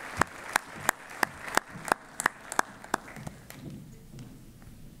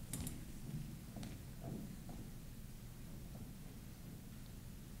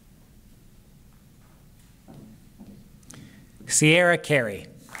 Sierra Carey.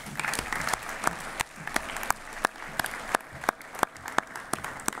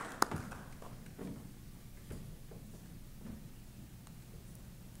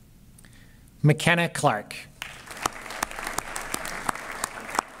 McKenna Clark.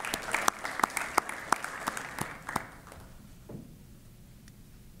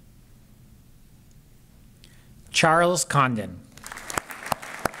 Charles Condon.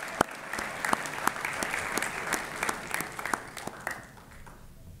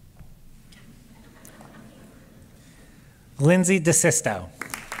 Lindsay DeSisto.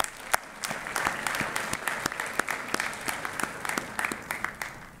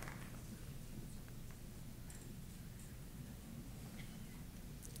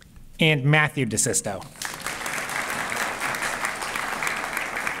 And Matthew DeSisto.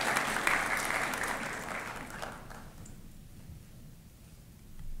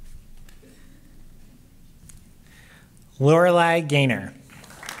 Lorelei Gaynor.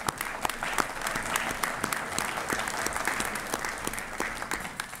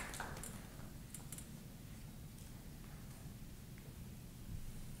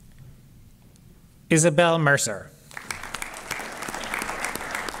 Isabel Mercer.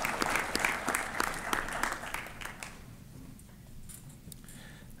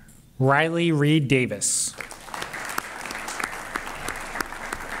 Riley Reed Davis.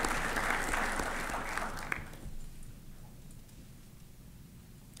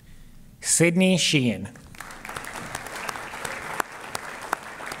 Sydney Sheehan.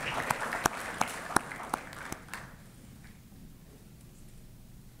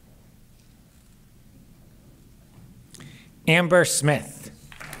 Amber Smith.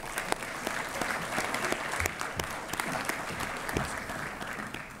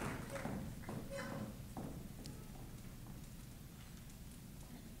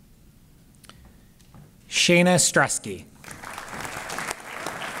 Shayna Strusky.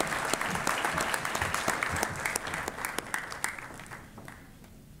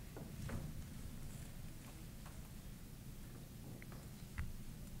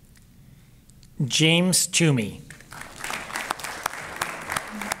 James Toomey.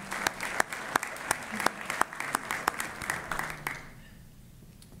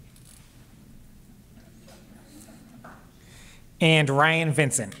 And Ryan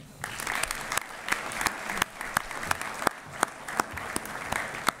Vincent.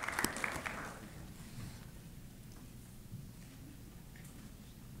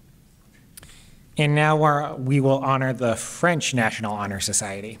 And now we will honor the French National Honor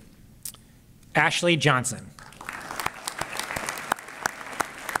Society. Ashley Johnson.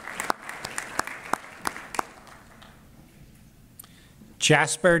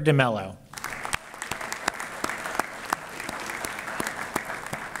 Jasper DeMello.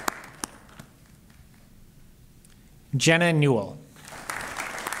 Jenna Newell.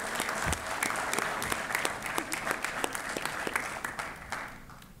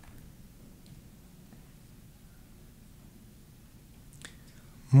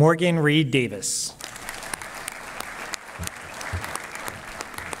 Morgan Reed Davis.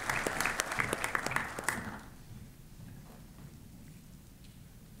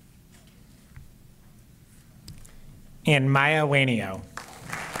 And Maya Wainio.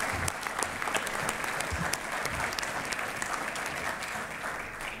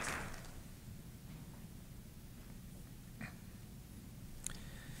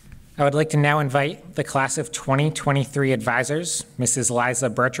 I would like to now invite the class of 2023 advisors, Mrs.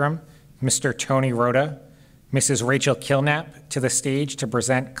 Liza Bertram, Mr. Tony Rhoda, Mrs. Rachel Kilknap, to the stage to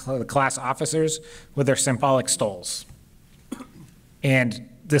present the class officers with their symbolic stoles. And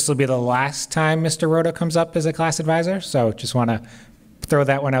this will be the last time Mr. Rhoda comes up as a class advisor, so just want to throw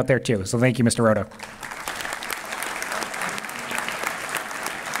that one out there too. So thank you, Mr. Rhoda.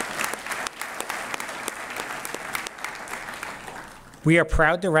 We are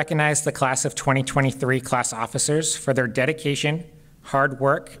proud to recognize the class of 2023 class officers for their dedication, hard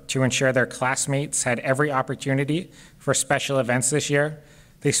work to ensure their classmates had every opportunity for special events this year.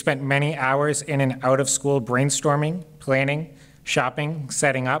 They spent many hours in and out of school brainstorming, planning, shopping,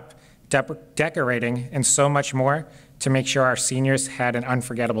 setting up, decorating, and so much more to make sure our seniors had an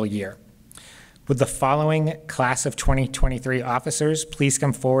unforgettable year. Would the following class of 2023 officers please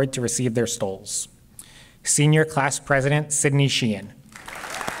come forward to receive their stoles? Senior Class President Sydney Sheehan.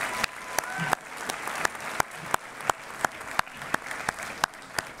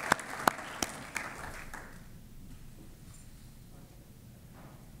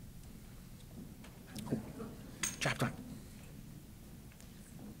 Dropped one.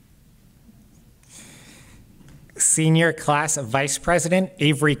 Senior Class Vice President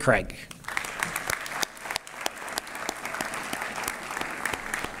Avery Craig.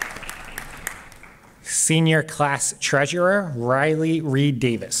 Senior Class Treasurer Riley Reed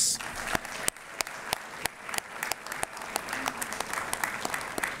Davis.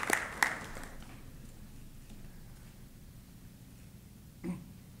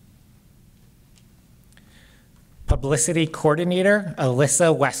 Publicity Coordinator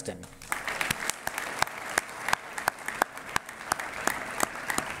Alyssa Weston.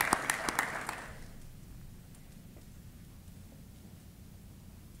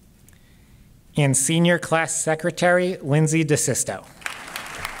 And Senior Class Secretary, Lindsay DeSisto.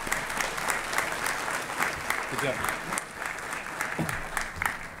 Good job.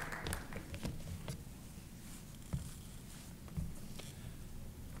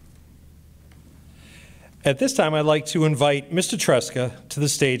 At this time, I'd like to invite Mr. Tresca to the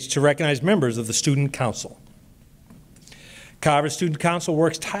stage to recognize members of the Student Council. Carver Student Council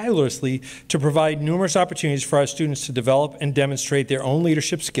works tirelessly to provide numerous opportunities for our students to develop and demonstrate their own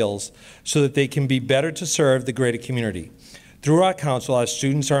leadership skills so that they can be better to serve the greater community. Through our council, our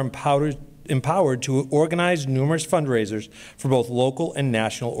students are empowered to organize numerous fundraisers for both local and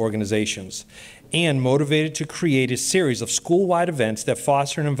national organizations, and motivated to create a series of school-wide events that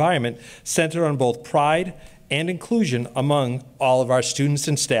foster an environment centered on both pride and inclusion among all of our students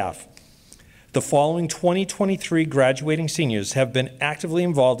and staff. The following 2023 graduating seniors have been actively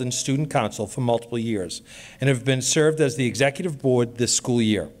involved in Student Council for multiple years and have been served as the executive board this school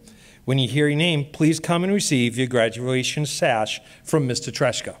year. When you hear your name, please come and receive your graduation sash from Mr.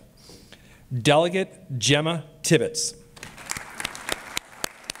 Tresca. Delegate Gemma Tibbetts.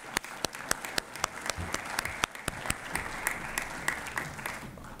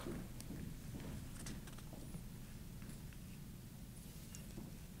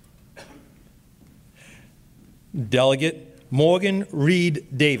 Delegate Morgan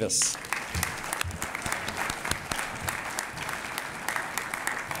Reed Davis.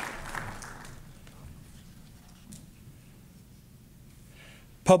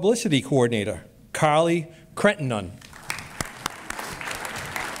 Publicity Coordinator Carly Crenton.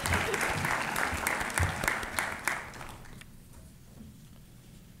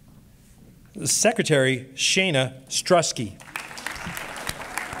 Secretary Shayna Strusky.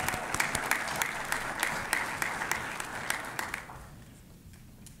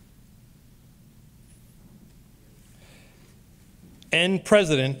 And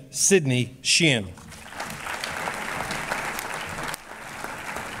President Sydney Sheehan.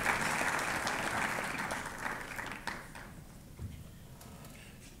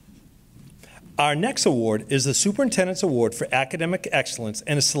 Our next award is the Superintendent's Award for Academic Excellence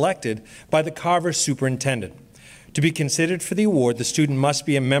and is selected by the Carver Superintendent. To be considered for the award, the student must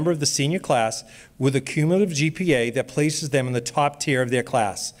be a member of the senior class with a cumulative GPA that places them in the top tier of their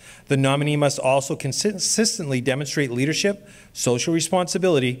class. The nominee must also consistently demonstrate leadership, social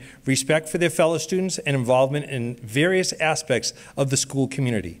responsibility, respect for their fellow students, and involvement in various aspects of the school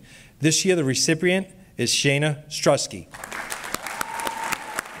community. This year, the recipient is Shayna Strusky.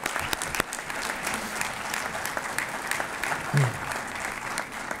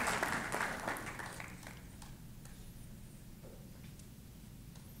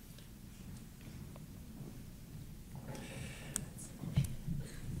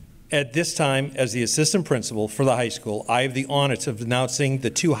 At this time, as the assistant principal for the high school, I have the honor of announcing the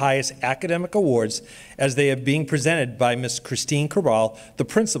two highest academic awards as they are being presented by Ms. Christine Cabral, the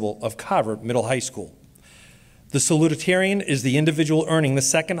principal of Carver Middle High School. The salutatorian is the individual earning the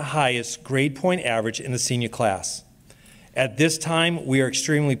second highest grade point average in the senior class. At this time, we are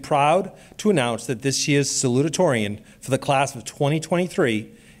extremely proud to announce that this year's salutatorian for the class of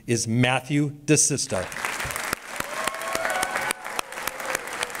 2023 is Matthew DeSisto.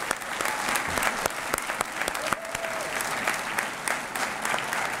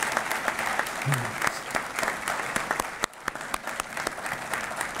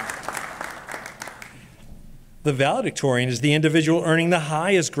 The valedictorian is the individual earning the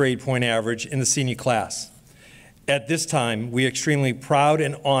highest grade point average in the senior class. At this time, we are extremely proud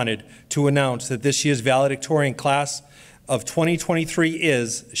and honored to announce that this year's valedictorian class of 2023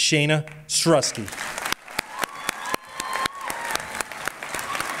 is Shayna Strusky.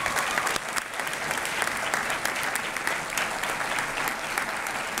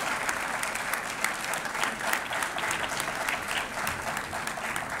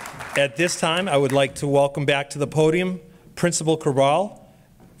 At this time, I would like to welcome back to the podium Principal Cabral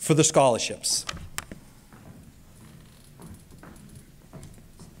for the scholarships.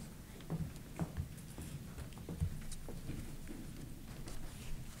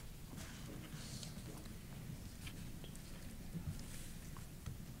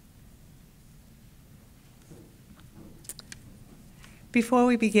 Before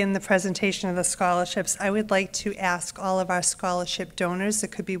we begin the presentation of the scholarships, I would like to ask all of our scholarship donors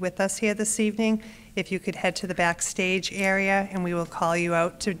that could be with us here this evening if you could head to the backstage area and we will call you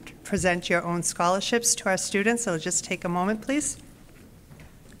out to present your own scholarships to our students. So just take a moment, please.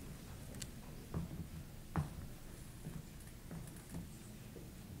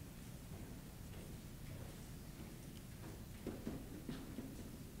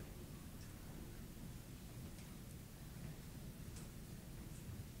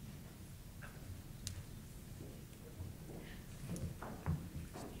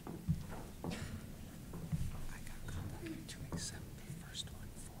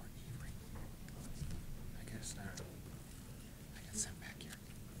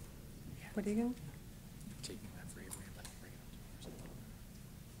 What are you going to do? Taking that for Avery and let me bring it up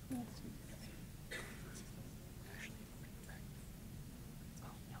to Ashley, bring it back. Oh,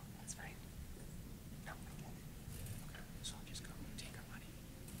 no, that's fine. No, I get it. Okay, so I'll just go take our money.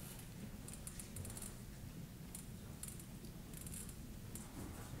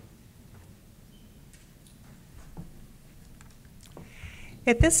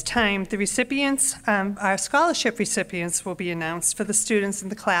 At this time, the recipients, our scholarship recipients will be announced for the students in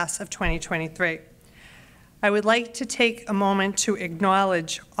the class of 2023. I would like to take a moment to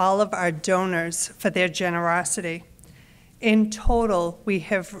acknowledge all of our donors for their generosity. In total, we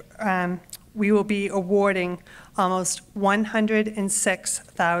will be awarding almost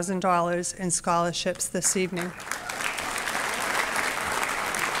 $106,000 in scholarships this evening.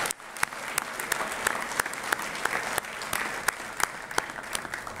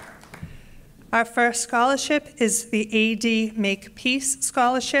 Our first scholarship is the AD Make Peace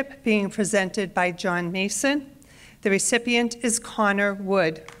Scholarship being presented by John Mason. The recipient is Connor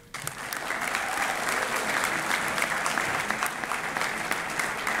Wood.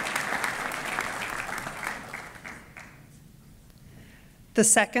 The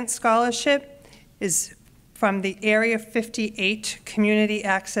second scholarship is from the Area 58 Community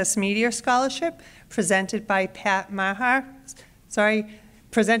Access Media Scholarship presented by Pat Maher.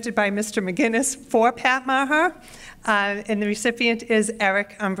 Presented by Mr. McGinnis for Pat Maher, and the recipient is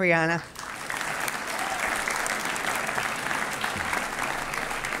Eric Umbriana.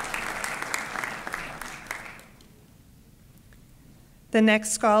 The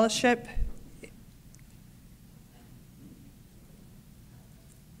next scholarship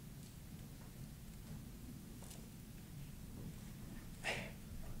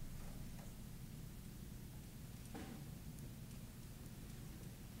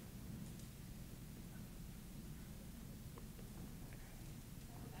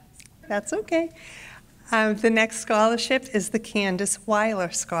That's okay. The next scholarship is the Candace Weiler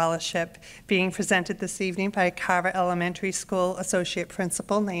Scholarship, being presented this evening by Carver Elementary School Associate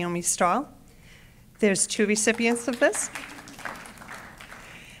Principal Naomi Strahl. There's two recipients of this.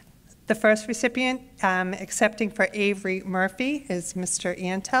 The first recipient accepting for Avery Murphy is Mr.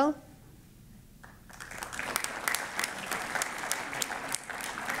 Antel.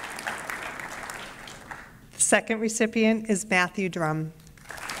 The second recipient is Matthew Drum.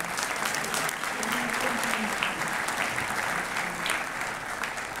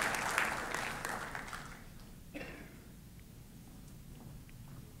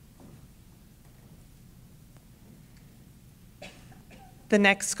 The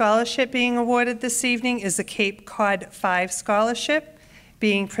next scholarship being awarded this evening is the Cape Cod 5 Scholarship,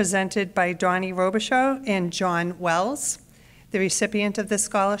 being presented by Donnie Robichaud and John Wells. The recipient of this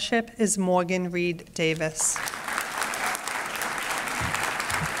scholarship is Morgan Reed Davis.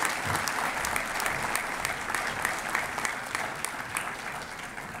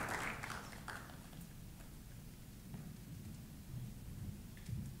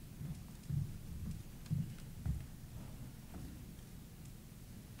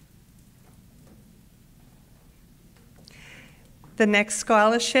 The next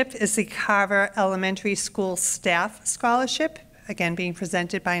scholarship is the Carver Elementary School Staff Scholarship, again being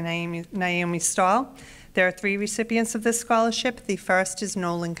presented by Naomi Stahl. There are 3 recipients of this scholarship. The first is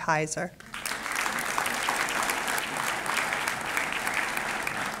Nolan Kaiser.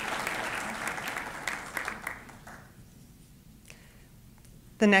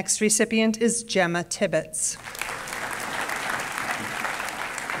 The next recipient is Gemma Tibbetts.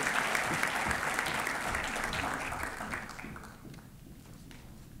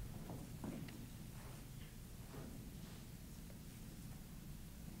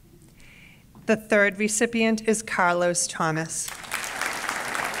 The third recipient is Carlos Thomas.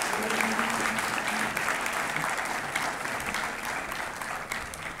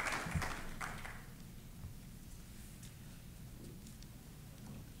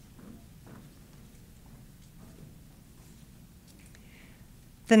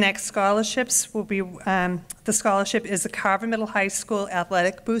 The next scholarships will be, the scholarship is the Carver Middle High School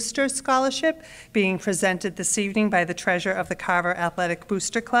Athletic Booster Scholarship, being presented this evening by the treasurer of the Carver Athletic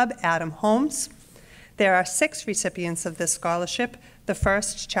Booster Club, Adam Holmes. There are 6 recipients of this scholarship. The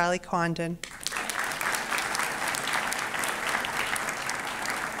first, Charlie Condon.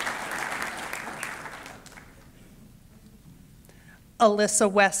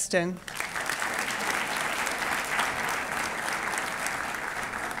 Alyssa Weston.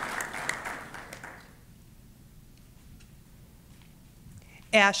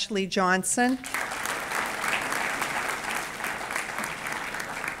 Ashley Johnson.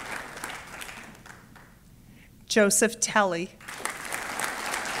 Joseph Telly.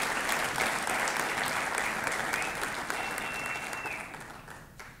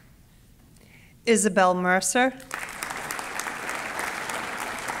 Isabel Mercer.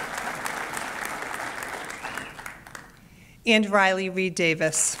 And Riley Reed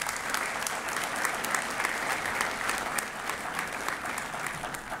Davis.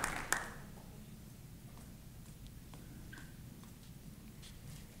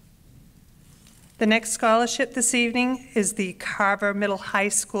 The next scholarship this evening is the Carver Middle High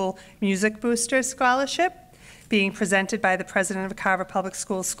School Music Booster Scholarship, being presented by the president of the Carver Public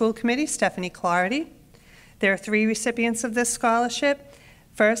Schools School Committee, Stephanie Clarity. There are 3 recipients of this scholarship.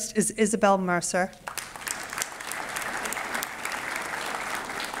 First is Isabel Mercer.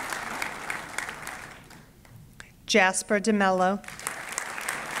 Jasper DeMello.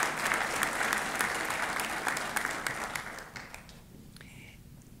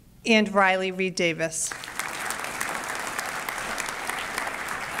 And Riley Reed Davis.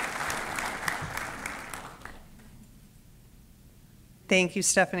 Thank you,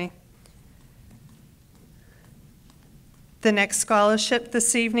 Stephanie. The next scholarship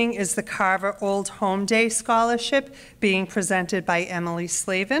this evening is the Carver Old Home Day Scholarship, being presented by Emily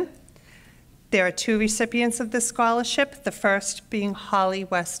Slavin. There are 2 recipients of this scholarship, the first being Holly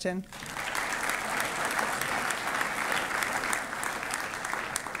Weston.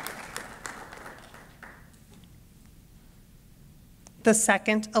 The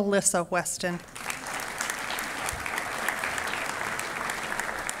second, Alyssa Weston.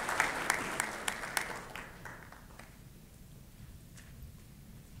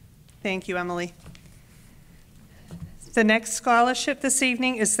 Thank you, Emily. The next scholarship this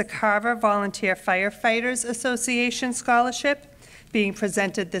evening is the Carver Volunteer Firefighters Association Scholarship, being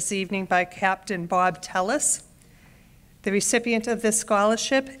presented this evening by Captain Bob Tellis. The recipient of this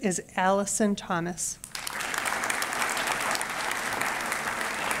scholarship is Allison Thomas.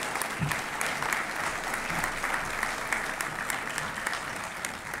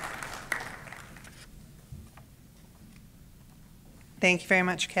 Thank you very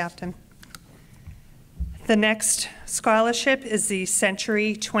much, Captain. The next scholarship is the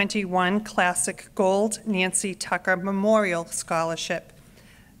Century 21 Classic Gold Nancy Tucker Memorial Scholarship.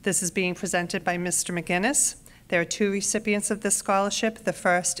 This is being presented by Mr. McGinnis. There are 2 recipients of this scholarship. The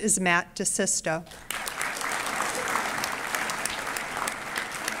first is Matt DeSisto.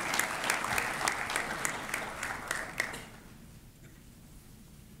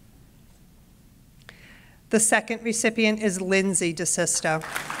 The second recipient is Lindsay DeSisto.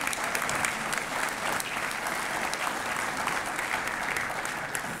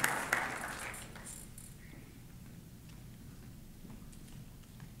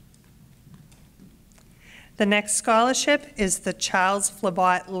 The next scholarship is the Charles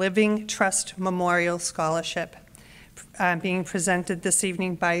Flabot Living Trust Memorial Scholarship, being presented this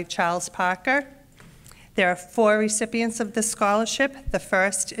evening by Charles Parker. There are 4 recipients of this scholarship. The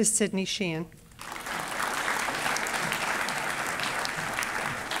first is Sydney Sheehan.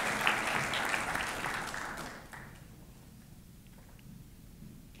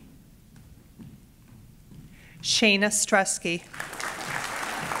 Shayna Strusky.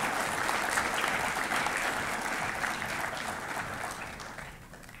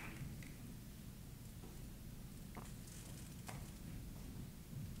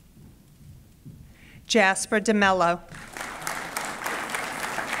 Jasper DeMello.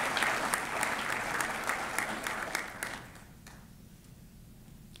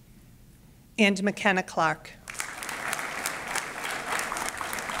 And McKenna Clark.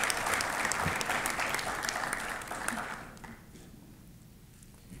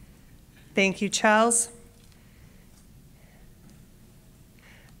 Thank you, Charles.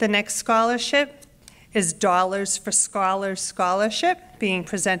 The next scholarship is Dollars for Scholars Scholarship, being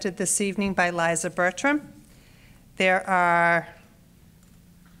presented this evening by Liza Bertram. There are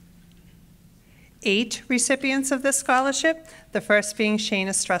 8 recipients of this scholarship, the first being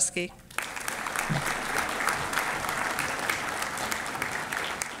Shayna Strusky.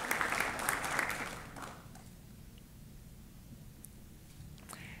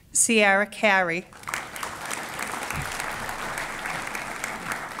 Sierra Carey.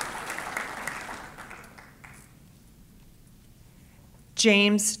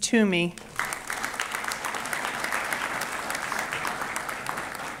 James Toomey.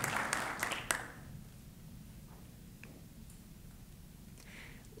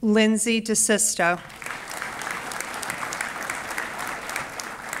 Lindsay DeSisto.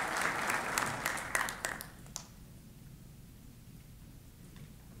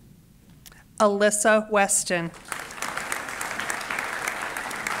 Alyssa Weston.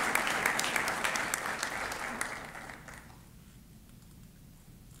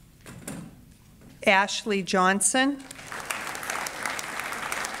 Ashley Johnson.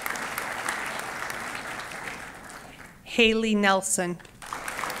 Haley Nelson.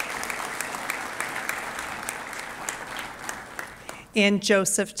 And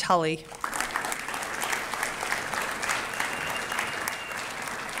Joseph Tully.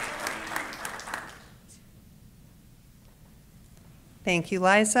 Thank you,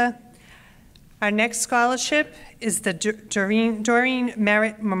 Liza. Our next scholarship is the Doreen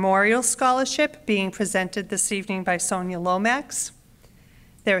Merritt Memorial Scholarship, being presented this evening by Sonia Lomax.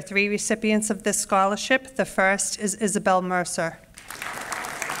 There are 3 recipients of this scholarship. The first is Isabel Mercer.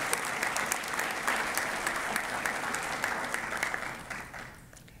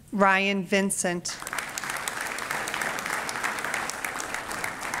 Ryan Vincent.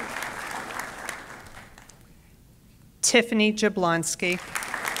 Tiffany Jablonski.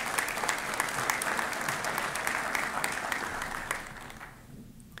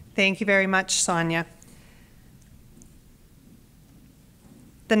 Thank you very much, Sonia.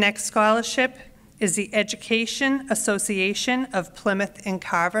 The next scholarship is the Education Association of Plymouth and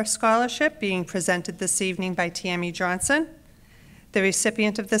Carver Scholarship, being presented this evening by Tammy Johnson. The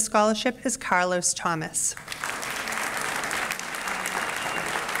recipient of this scholarship is Carlos Thomas.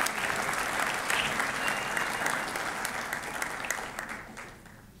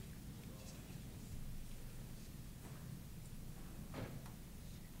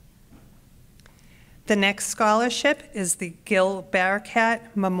 The next scholarship is the Gil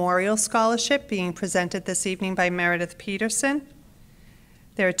Barakat Memorial Scholarship, being presented this evening by Meredith Peterson.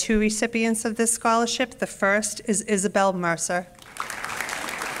 There are 2 recipients of this scholarship. The first is Isabel Mercer.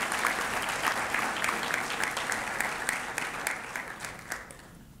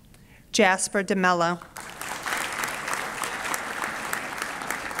 Jasper DeMello.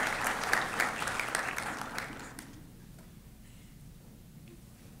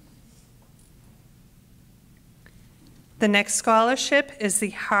 The next scholarship is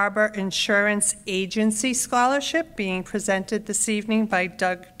the Harbor Insurance Agency Scholarship, being presented this evening by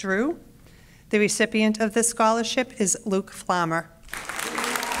Doug Drew. The recipient of this scholarship is Luke Flammer.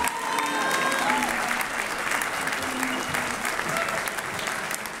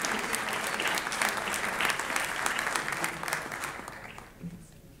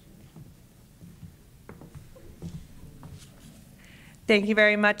 Thank you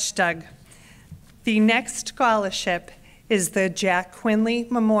very much, Doug. The next scholarship is the Jack Quinley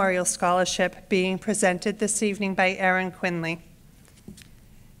Memorial Scholarship, being presented this evening by Erin Quinley.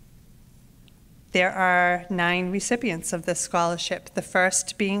 There are 9 recipients of this scholarship, the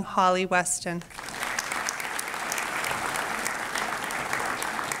first being Holly Weston.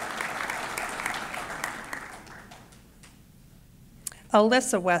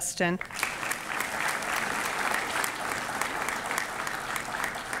 Alyssa Weston.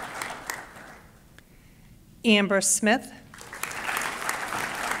 Amber Smith.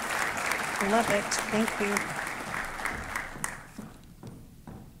 Love it. Thank you.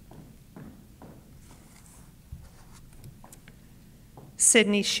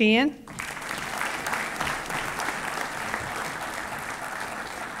 Sydney Sheehan.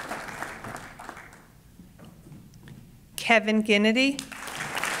 Kevin Ginnity.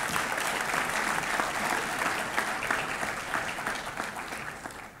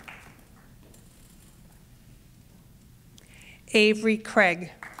 Avery Craig.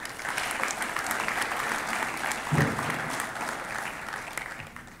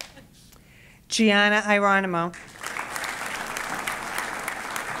 Gianna Ironimo.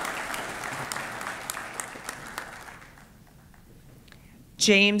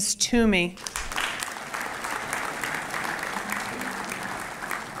 James Toomey.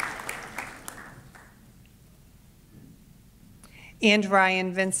 And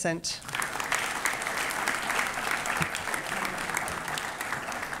Ryan Vincent.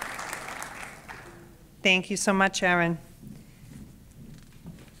 Thank you so much, Erin.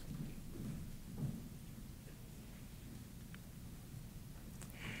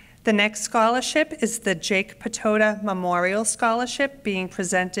 The next scholarship is the Jake Patota Memorial Scholarship, being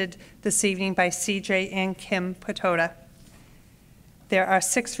presented this evening by CJ and Kim Patota. There are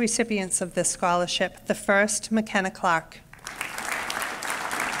 6 recipients of this scholarship. The first, McKenna Clark.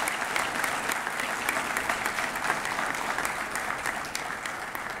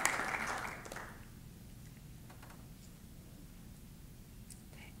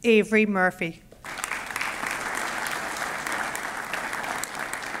 Avery Murphy.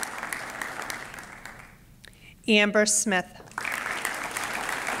 Amber Smith.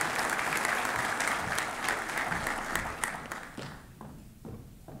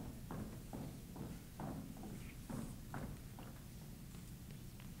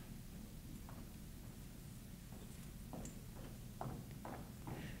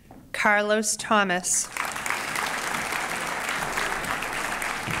 Carlos Thomas.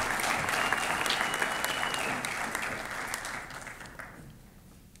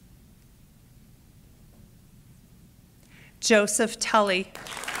 Joseph Tully.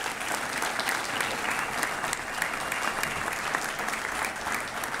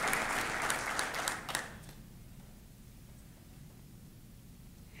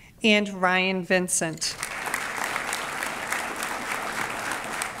 And Ryan Vincent.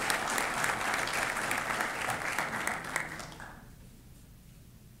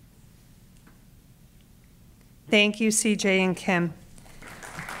 Thank you, CJ and Kim.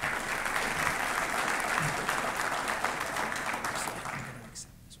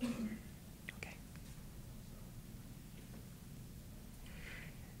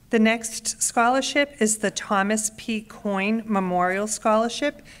 The next scholarship is the Thomas P. Coyne Memorial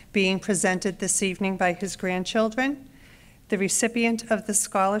Scholarship, being presented this evening by his grandchildren. The recipient of the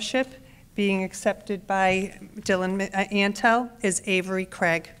scholarship, being accepted by Dylan Antel, is Avery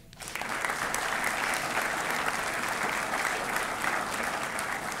Craig.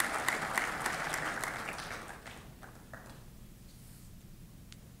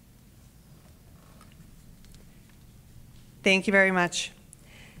 Thank you very much.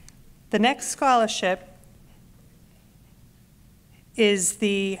 The next scholarship is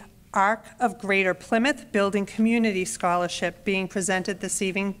the Arc of Greater Plymouth Building Community Scholarship, being presented this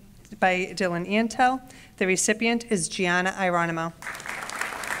evening by Dylan Antel. The recipient is Gianna Ironimo.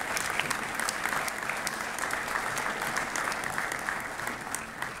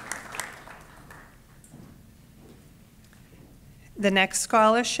 The next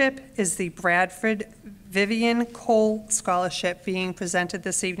scholarship is the Bradford Vivian Cole Scholarship, being presented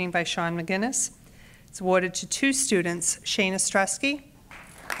this evening by Sean McGinnis. It's awarded to 2 students, Shayna Strusky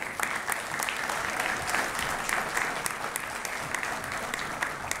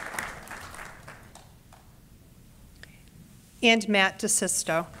and Matt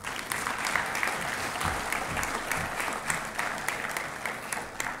DeSisto.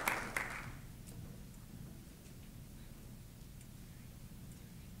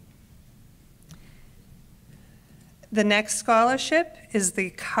 The next scholarship is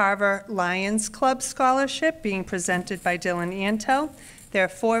the Carver Lions Club Scholarship, being presented by Dylan Antel. There are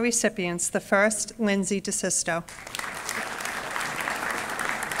 4 recipients. The first, Lindsay DeSisto.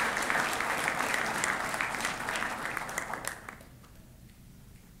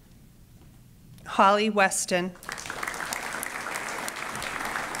 Holly Weston.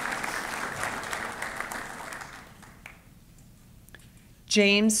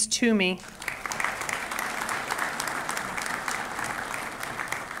 James Toomey.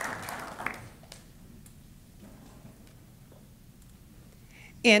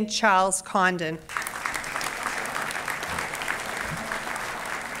 and Charles Condon.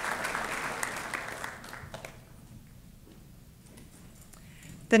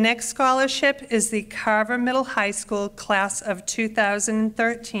 The next scholarship is the Carver Middle High School Class of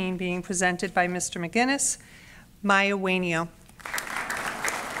 2013, being presented by Mr. McGinnis. Maya Wainio.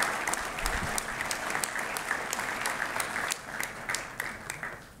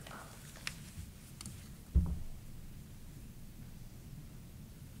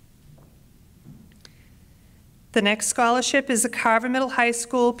 The next scholarship is the Carver Middle High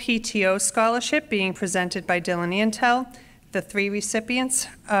School PTO Scholarship, being presented by Dylan Antel. The three recipients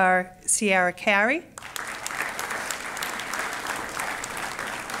are Sierra Carey,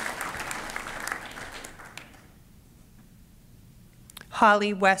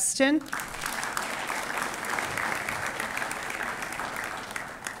 Holly Weston,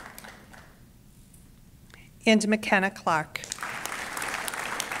 and McKenna Clark.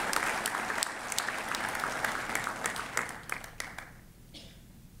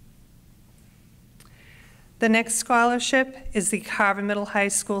 The next scholarship is the Carver Middle High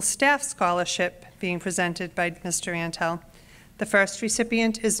School Staff Scholarship, being presented by Mr. Antel. The first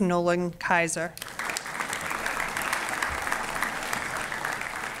recipient is Nolan Kaiser.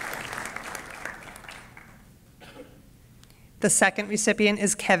 The second recipient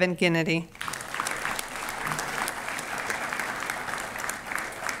is Kevin Ginnity.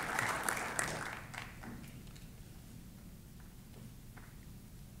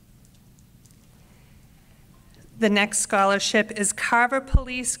 The next scholarship is Carver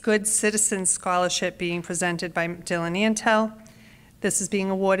Police Good Citizen Scholarship, being presented by Dylan Antel. This is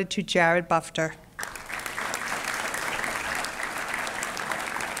being awarded to Jared Bufter.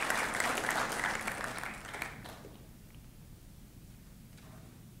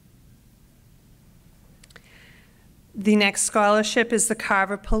 The next scholarship is the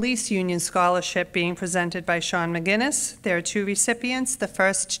Carver Police Union Scholarship, being presented by Sean McGinnis. There are two recipients. The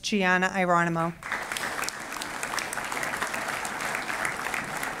first, Gianna Ironimo.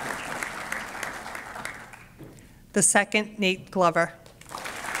 The second, Nate Glover.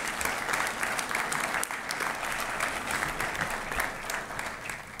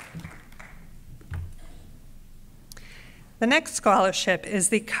 The next scholarship is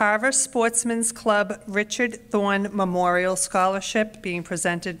the Carver Sportsman's Club Richard Thorne Memorial Scholarship, being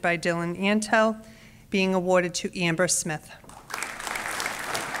presented by Dylan Antel, being awarded to Amber Smith.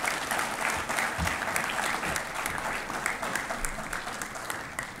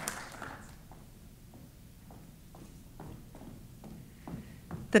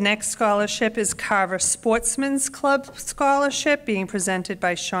 The next scholarship is Carver Sportsman's Club Scholarship, being presented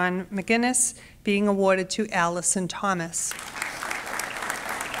by Sean McGinnis, being awarded to Allison Thomas.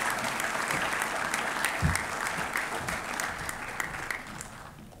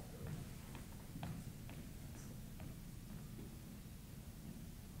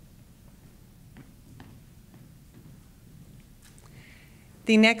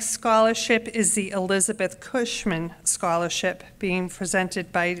 The next scholarship is the Elizabeth Cushman Scholarship, being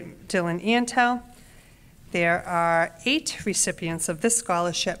presented by Dylan Antel. There are 8 recipients of this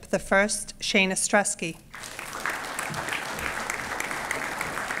scholarship. The first, Shayna Stresky.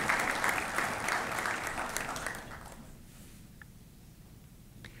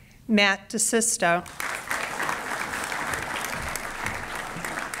 Matt DeSisto.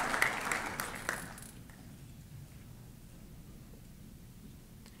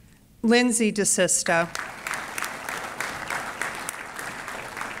 Lindsay DeSisto.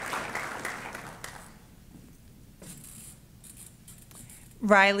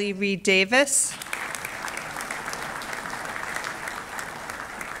 Riley Reed Davis.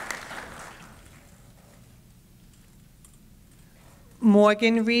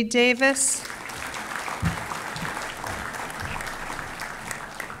 Morgan Reed Davis.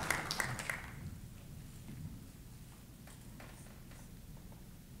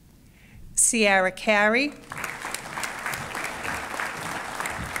 Sierra Carey.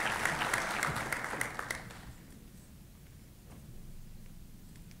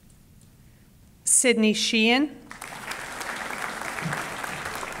 Sydney Sheehan.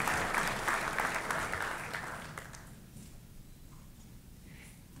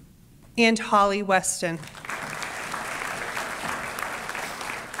 And Holly Weston.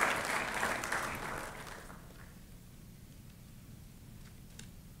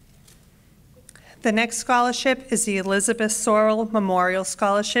 The next scholarship is the Elizabeth Sorrell Memorial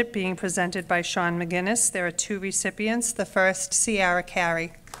Scholarship, being presented by Sean McGinnis. There are 2 recipients. The first, Sierra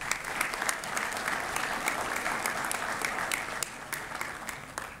Carey.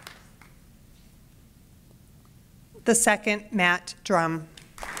 The second, Matt Drum.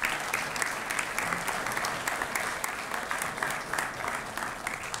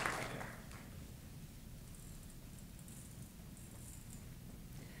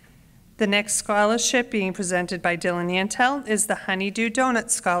 The next scholarship being presented by Dylan Yantel is the Honeydew Donut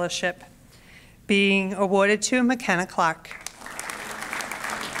Scholarship, being awarded to McKenna Clark.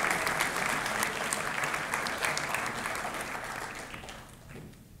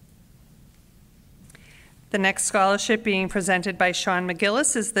 The next scholarship being presented by Sean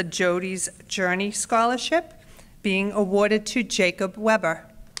McGillis is the Jody's Journey Scholarship, being awarded to Jacob Weber.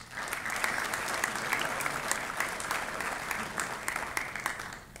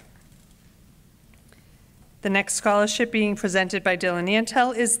 The next scholarship being presented by Dylan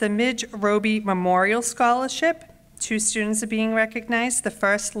Yantel is the Midge Roby Memorial Scholarship. 2 students are being recognized. The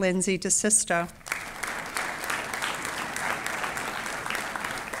first, Lindsay DeSisto.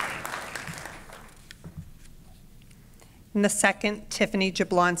 And the second, Tiffany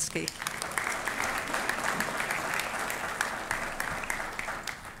Jablonski.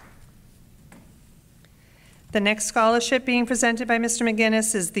 The next scholarship being presented by Mr.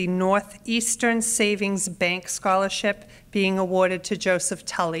 McGinnis is the Northeastern Savings Bank Scholarship, being awarded to Joseph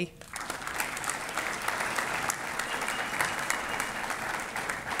Tully.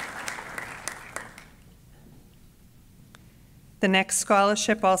 The next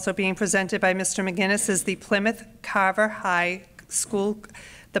scholarship, also being presented by Mr. McGinnis, is the Plymouth Carver High School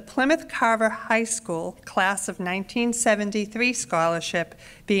Class of 1973 Scholarship,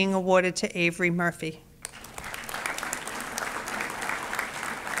 being awarded to Avery Murphy.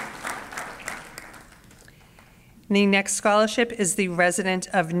 The next scholarship is the Resident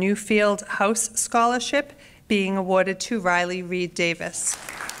of Newfield House Scholarship, being awarded to Riley Reed Davis.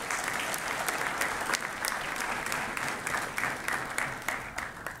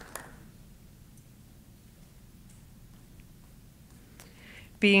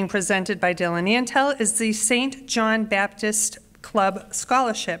 Being presented by Dylan Yantel is the St. John Baptist Club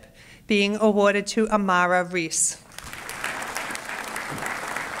Scholarship, being awarded to Amara Reese.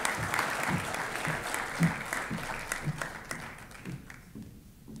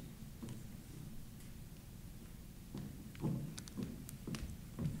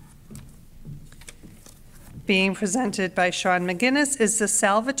 Being presented by Sean McGinnis is the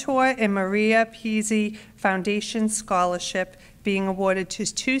Salvatore and Maria Pizzi Foundation Scholarship, being awarded to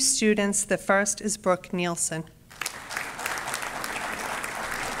 2 students. The first is Brooke Nielsen.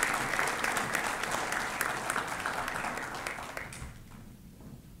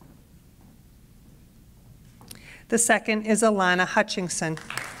 The second is Alana Hutchinson.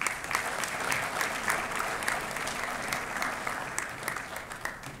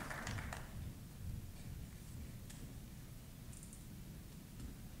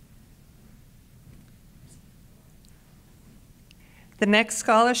 The next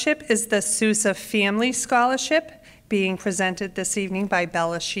scholarship is the Sousa Family Scholarship, being presented this evening by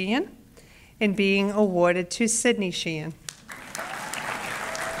Bella Sheehan and being awarded to Sydney Sheehan.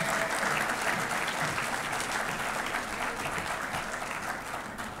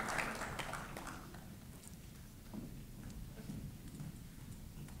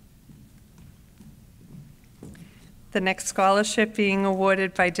 The next scholarship being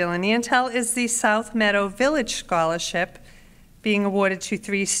awarded by Dylan Yantel is the South Meadow Village Scholarship, being awarded to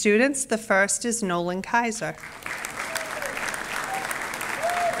 3 students. The first is Nolan Kaiser.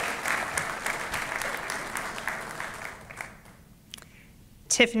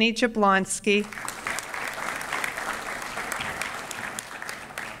 Tiffany Jablonski.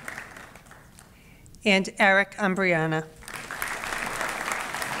 And Eric Umbriana.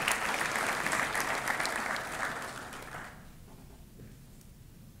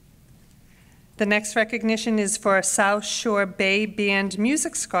 The next recognition is for a South Shore Bay Band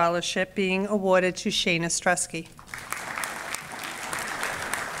Music Scholarship, being awarded to Shayna Strusky.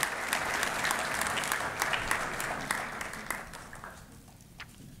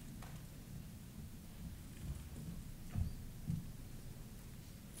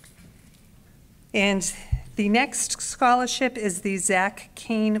 And the next scholarship is the Zach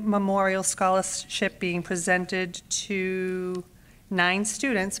Kane Memorial Scholarship, being presented to 9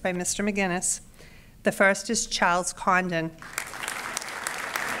 students by Mr. McGinnis. The first is Charles Condon.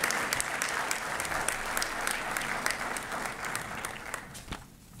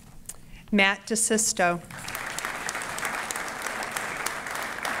 Matt DeSisto.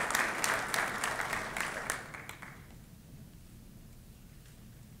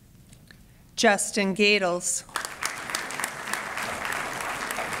 Justin Gadles.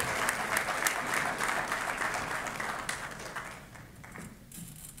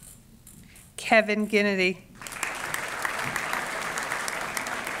 Kevin Ginnity.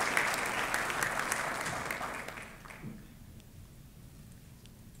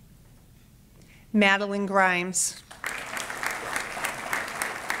 Madeline Grimes.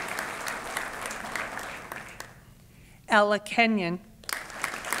 Ella Kenyon.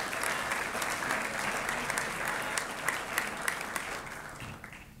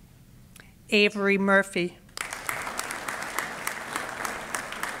 Avery Murphy.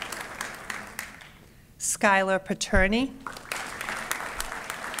 Skylar Paterni.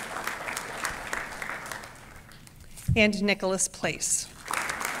 And Nicholas Place.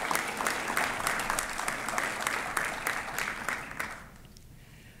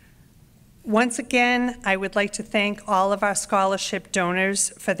 Once again, I would like to thank all of our scholarship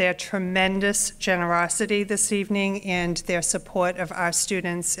donors for their tremendous generosity this evening and their support of our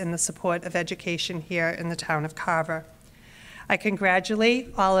students and the support of education here in the town of Carver. I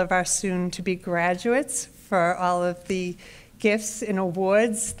congratulate all of our soon-to-be graduates for all of the gifts and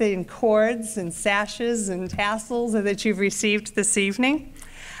awards and cords and sashes and tassels that you've received this evening.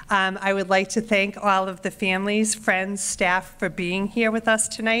 I would like to thank all of the families, friends, staff for being here with us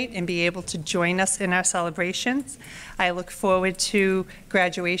tonight and be able to join us in our celebrations. I look forward to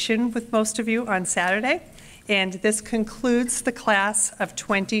graduation with most of you on Saturday. And this concludes the class of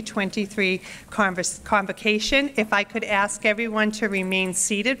 2023 convocation. If I could ask everyone to remain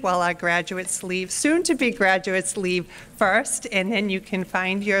seated while our graduates leave, soon-to-be graduates leave first, and then you can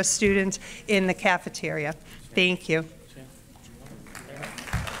find your student in the cafeteria. Thank you.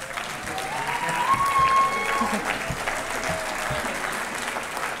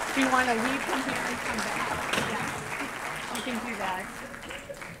 Do you want to leave from here and come back? Yeah, you can do that.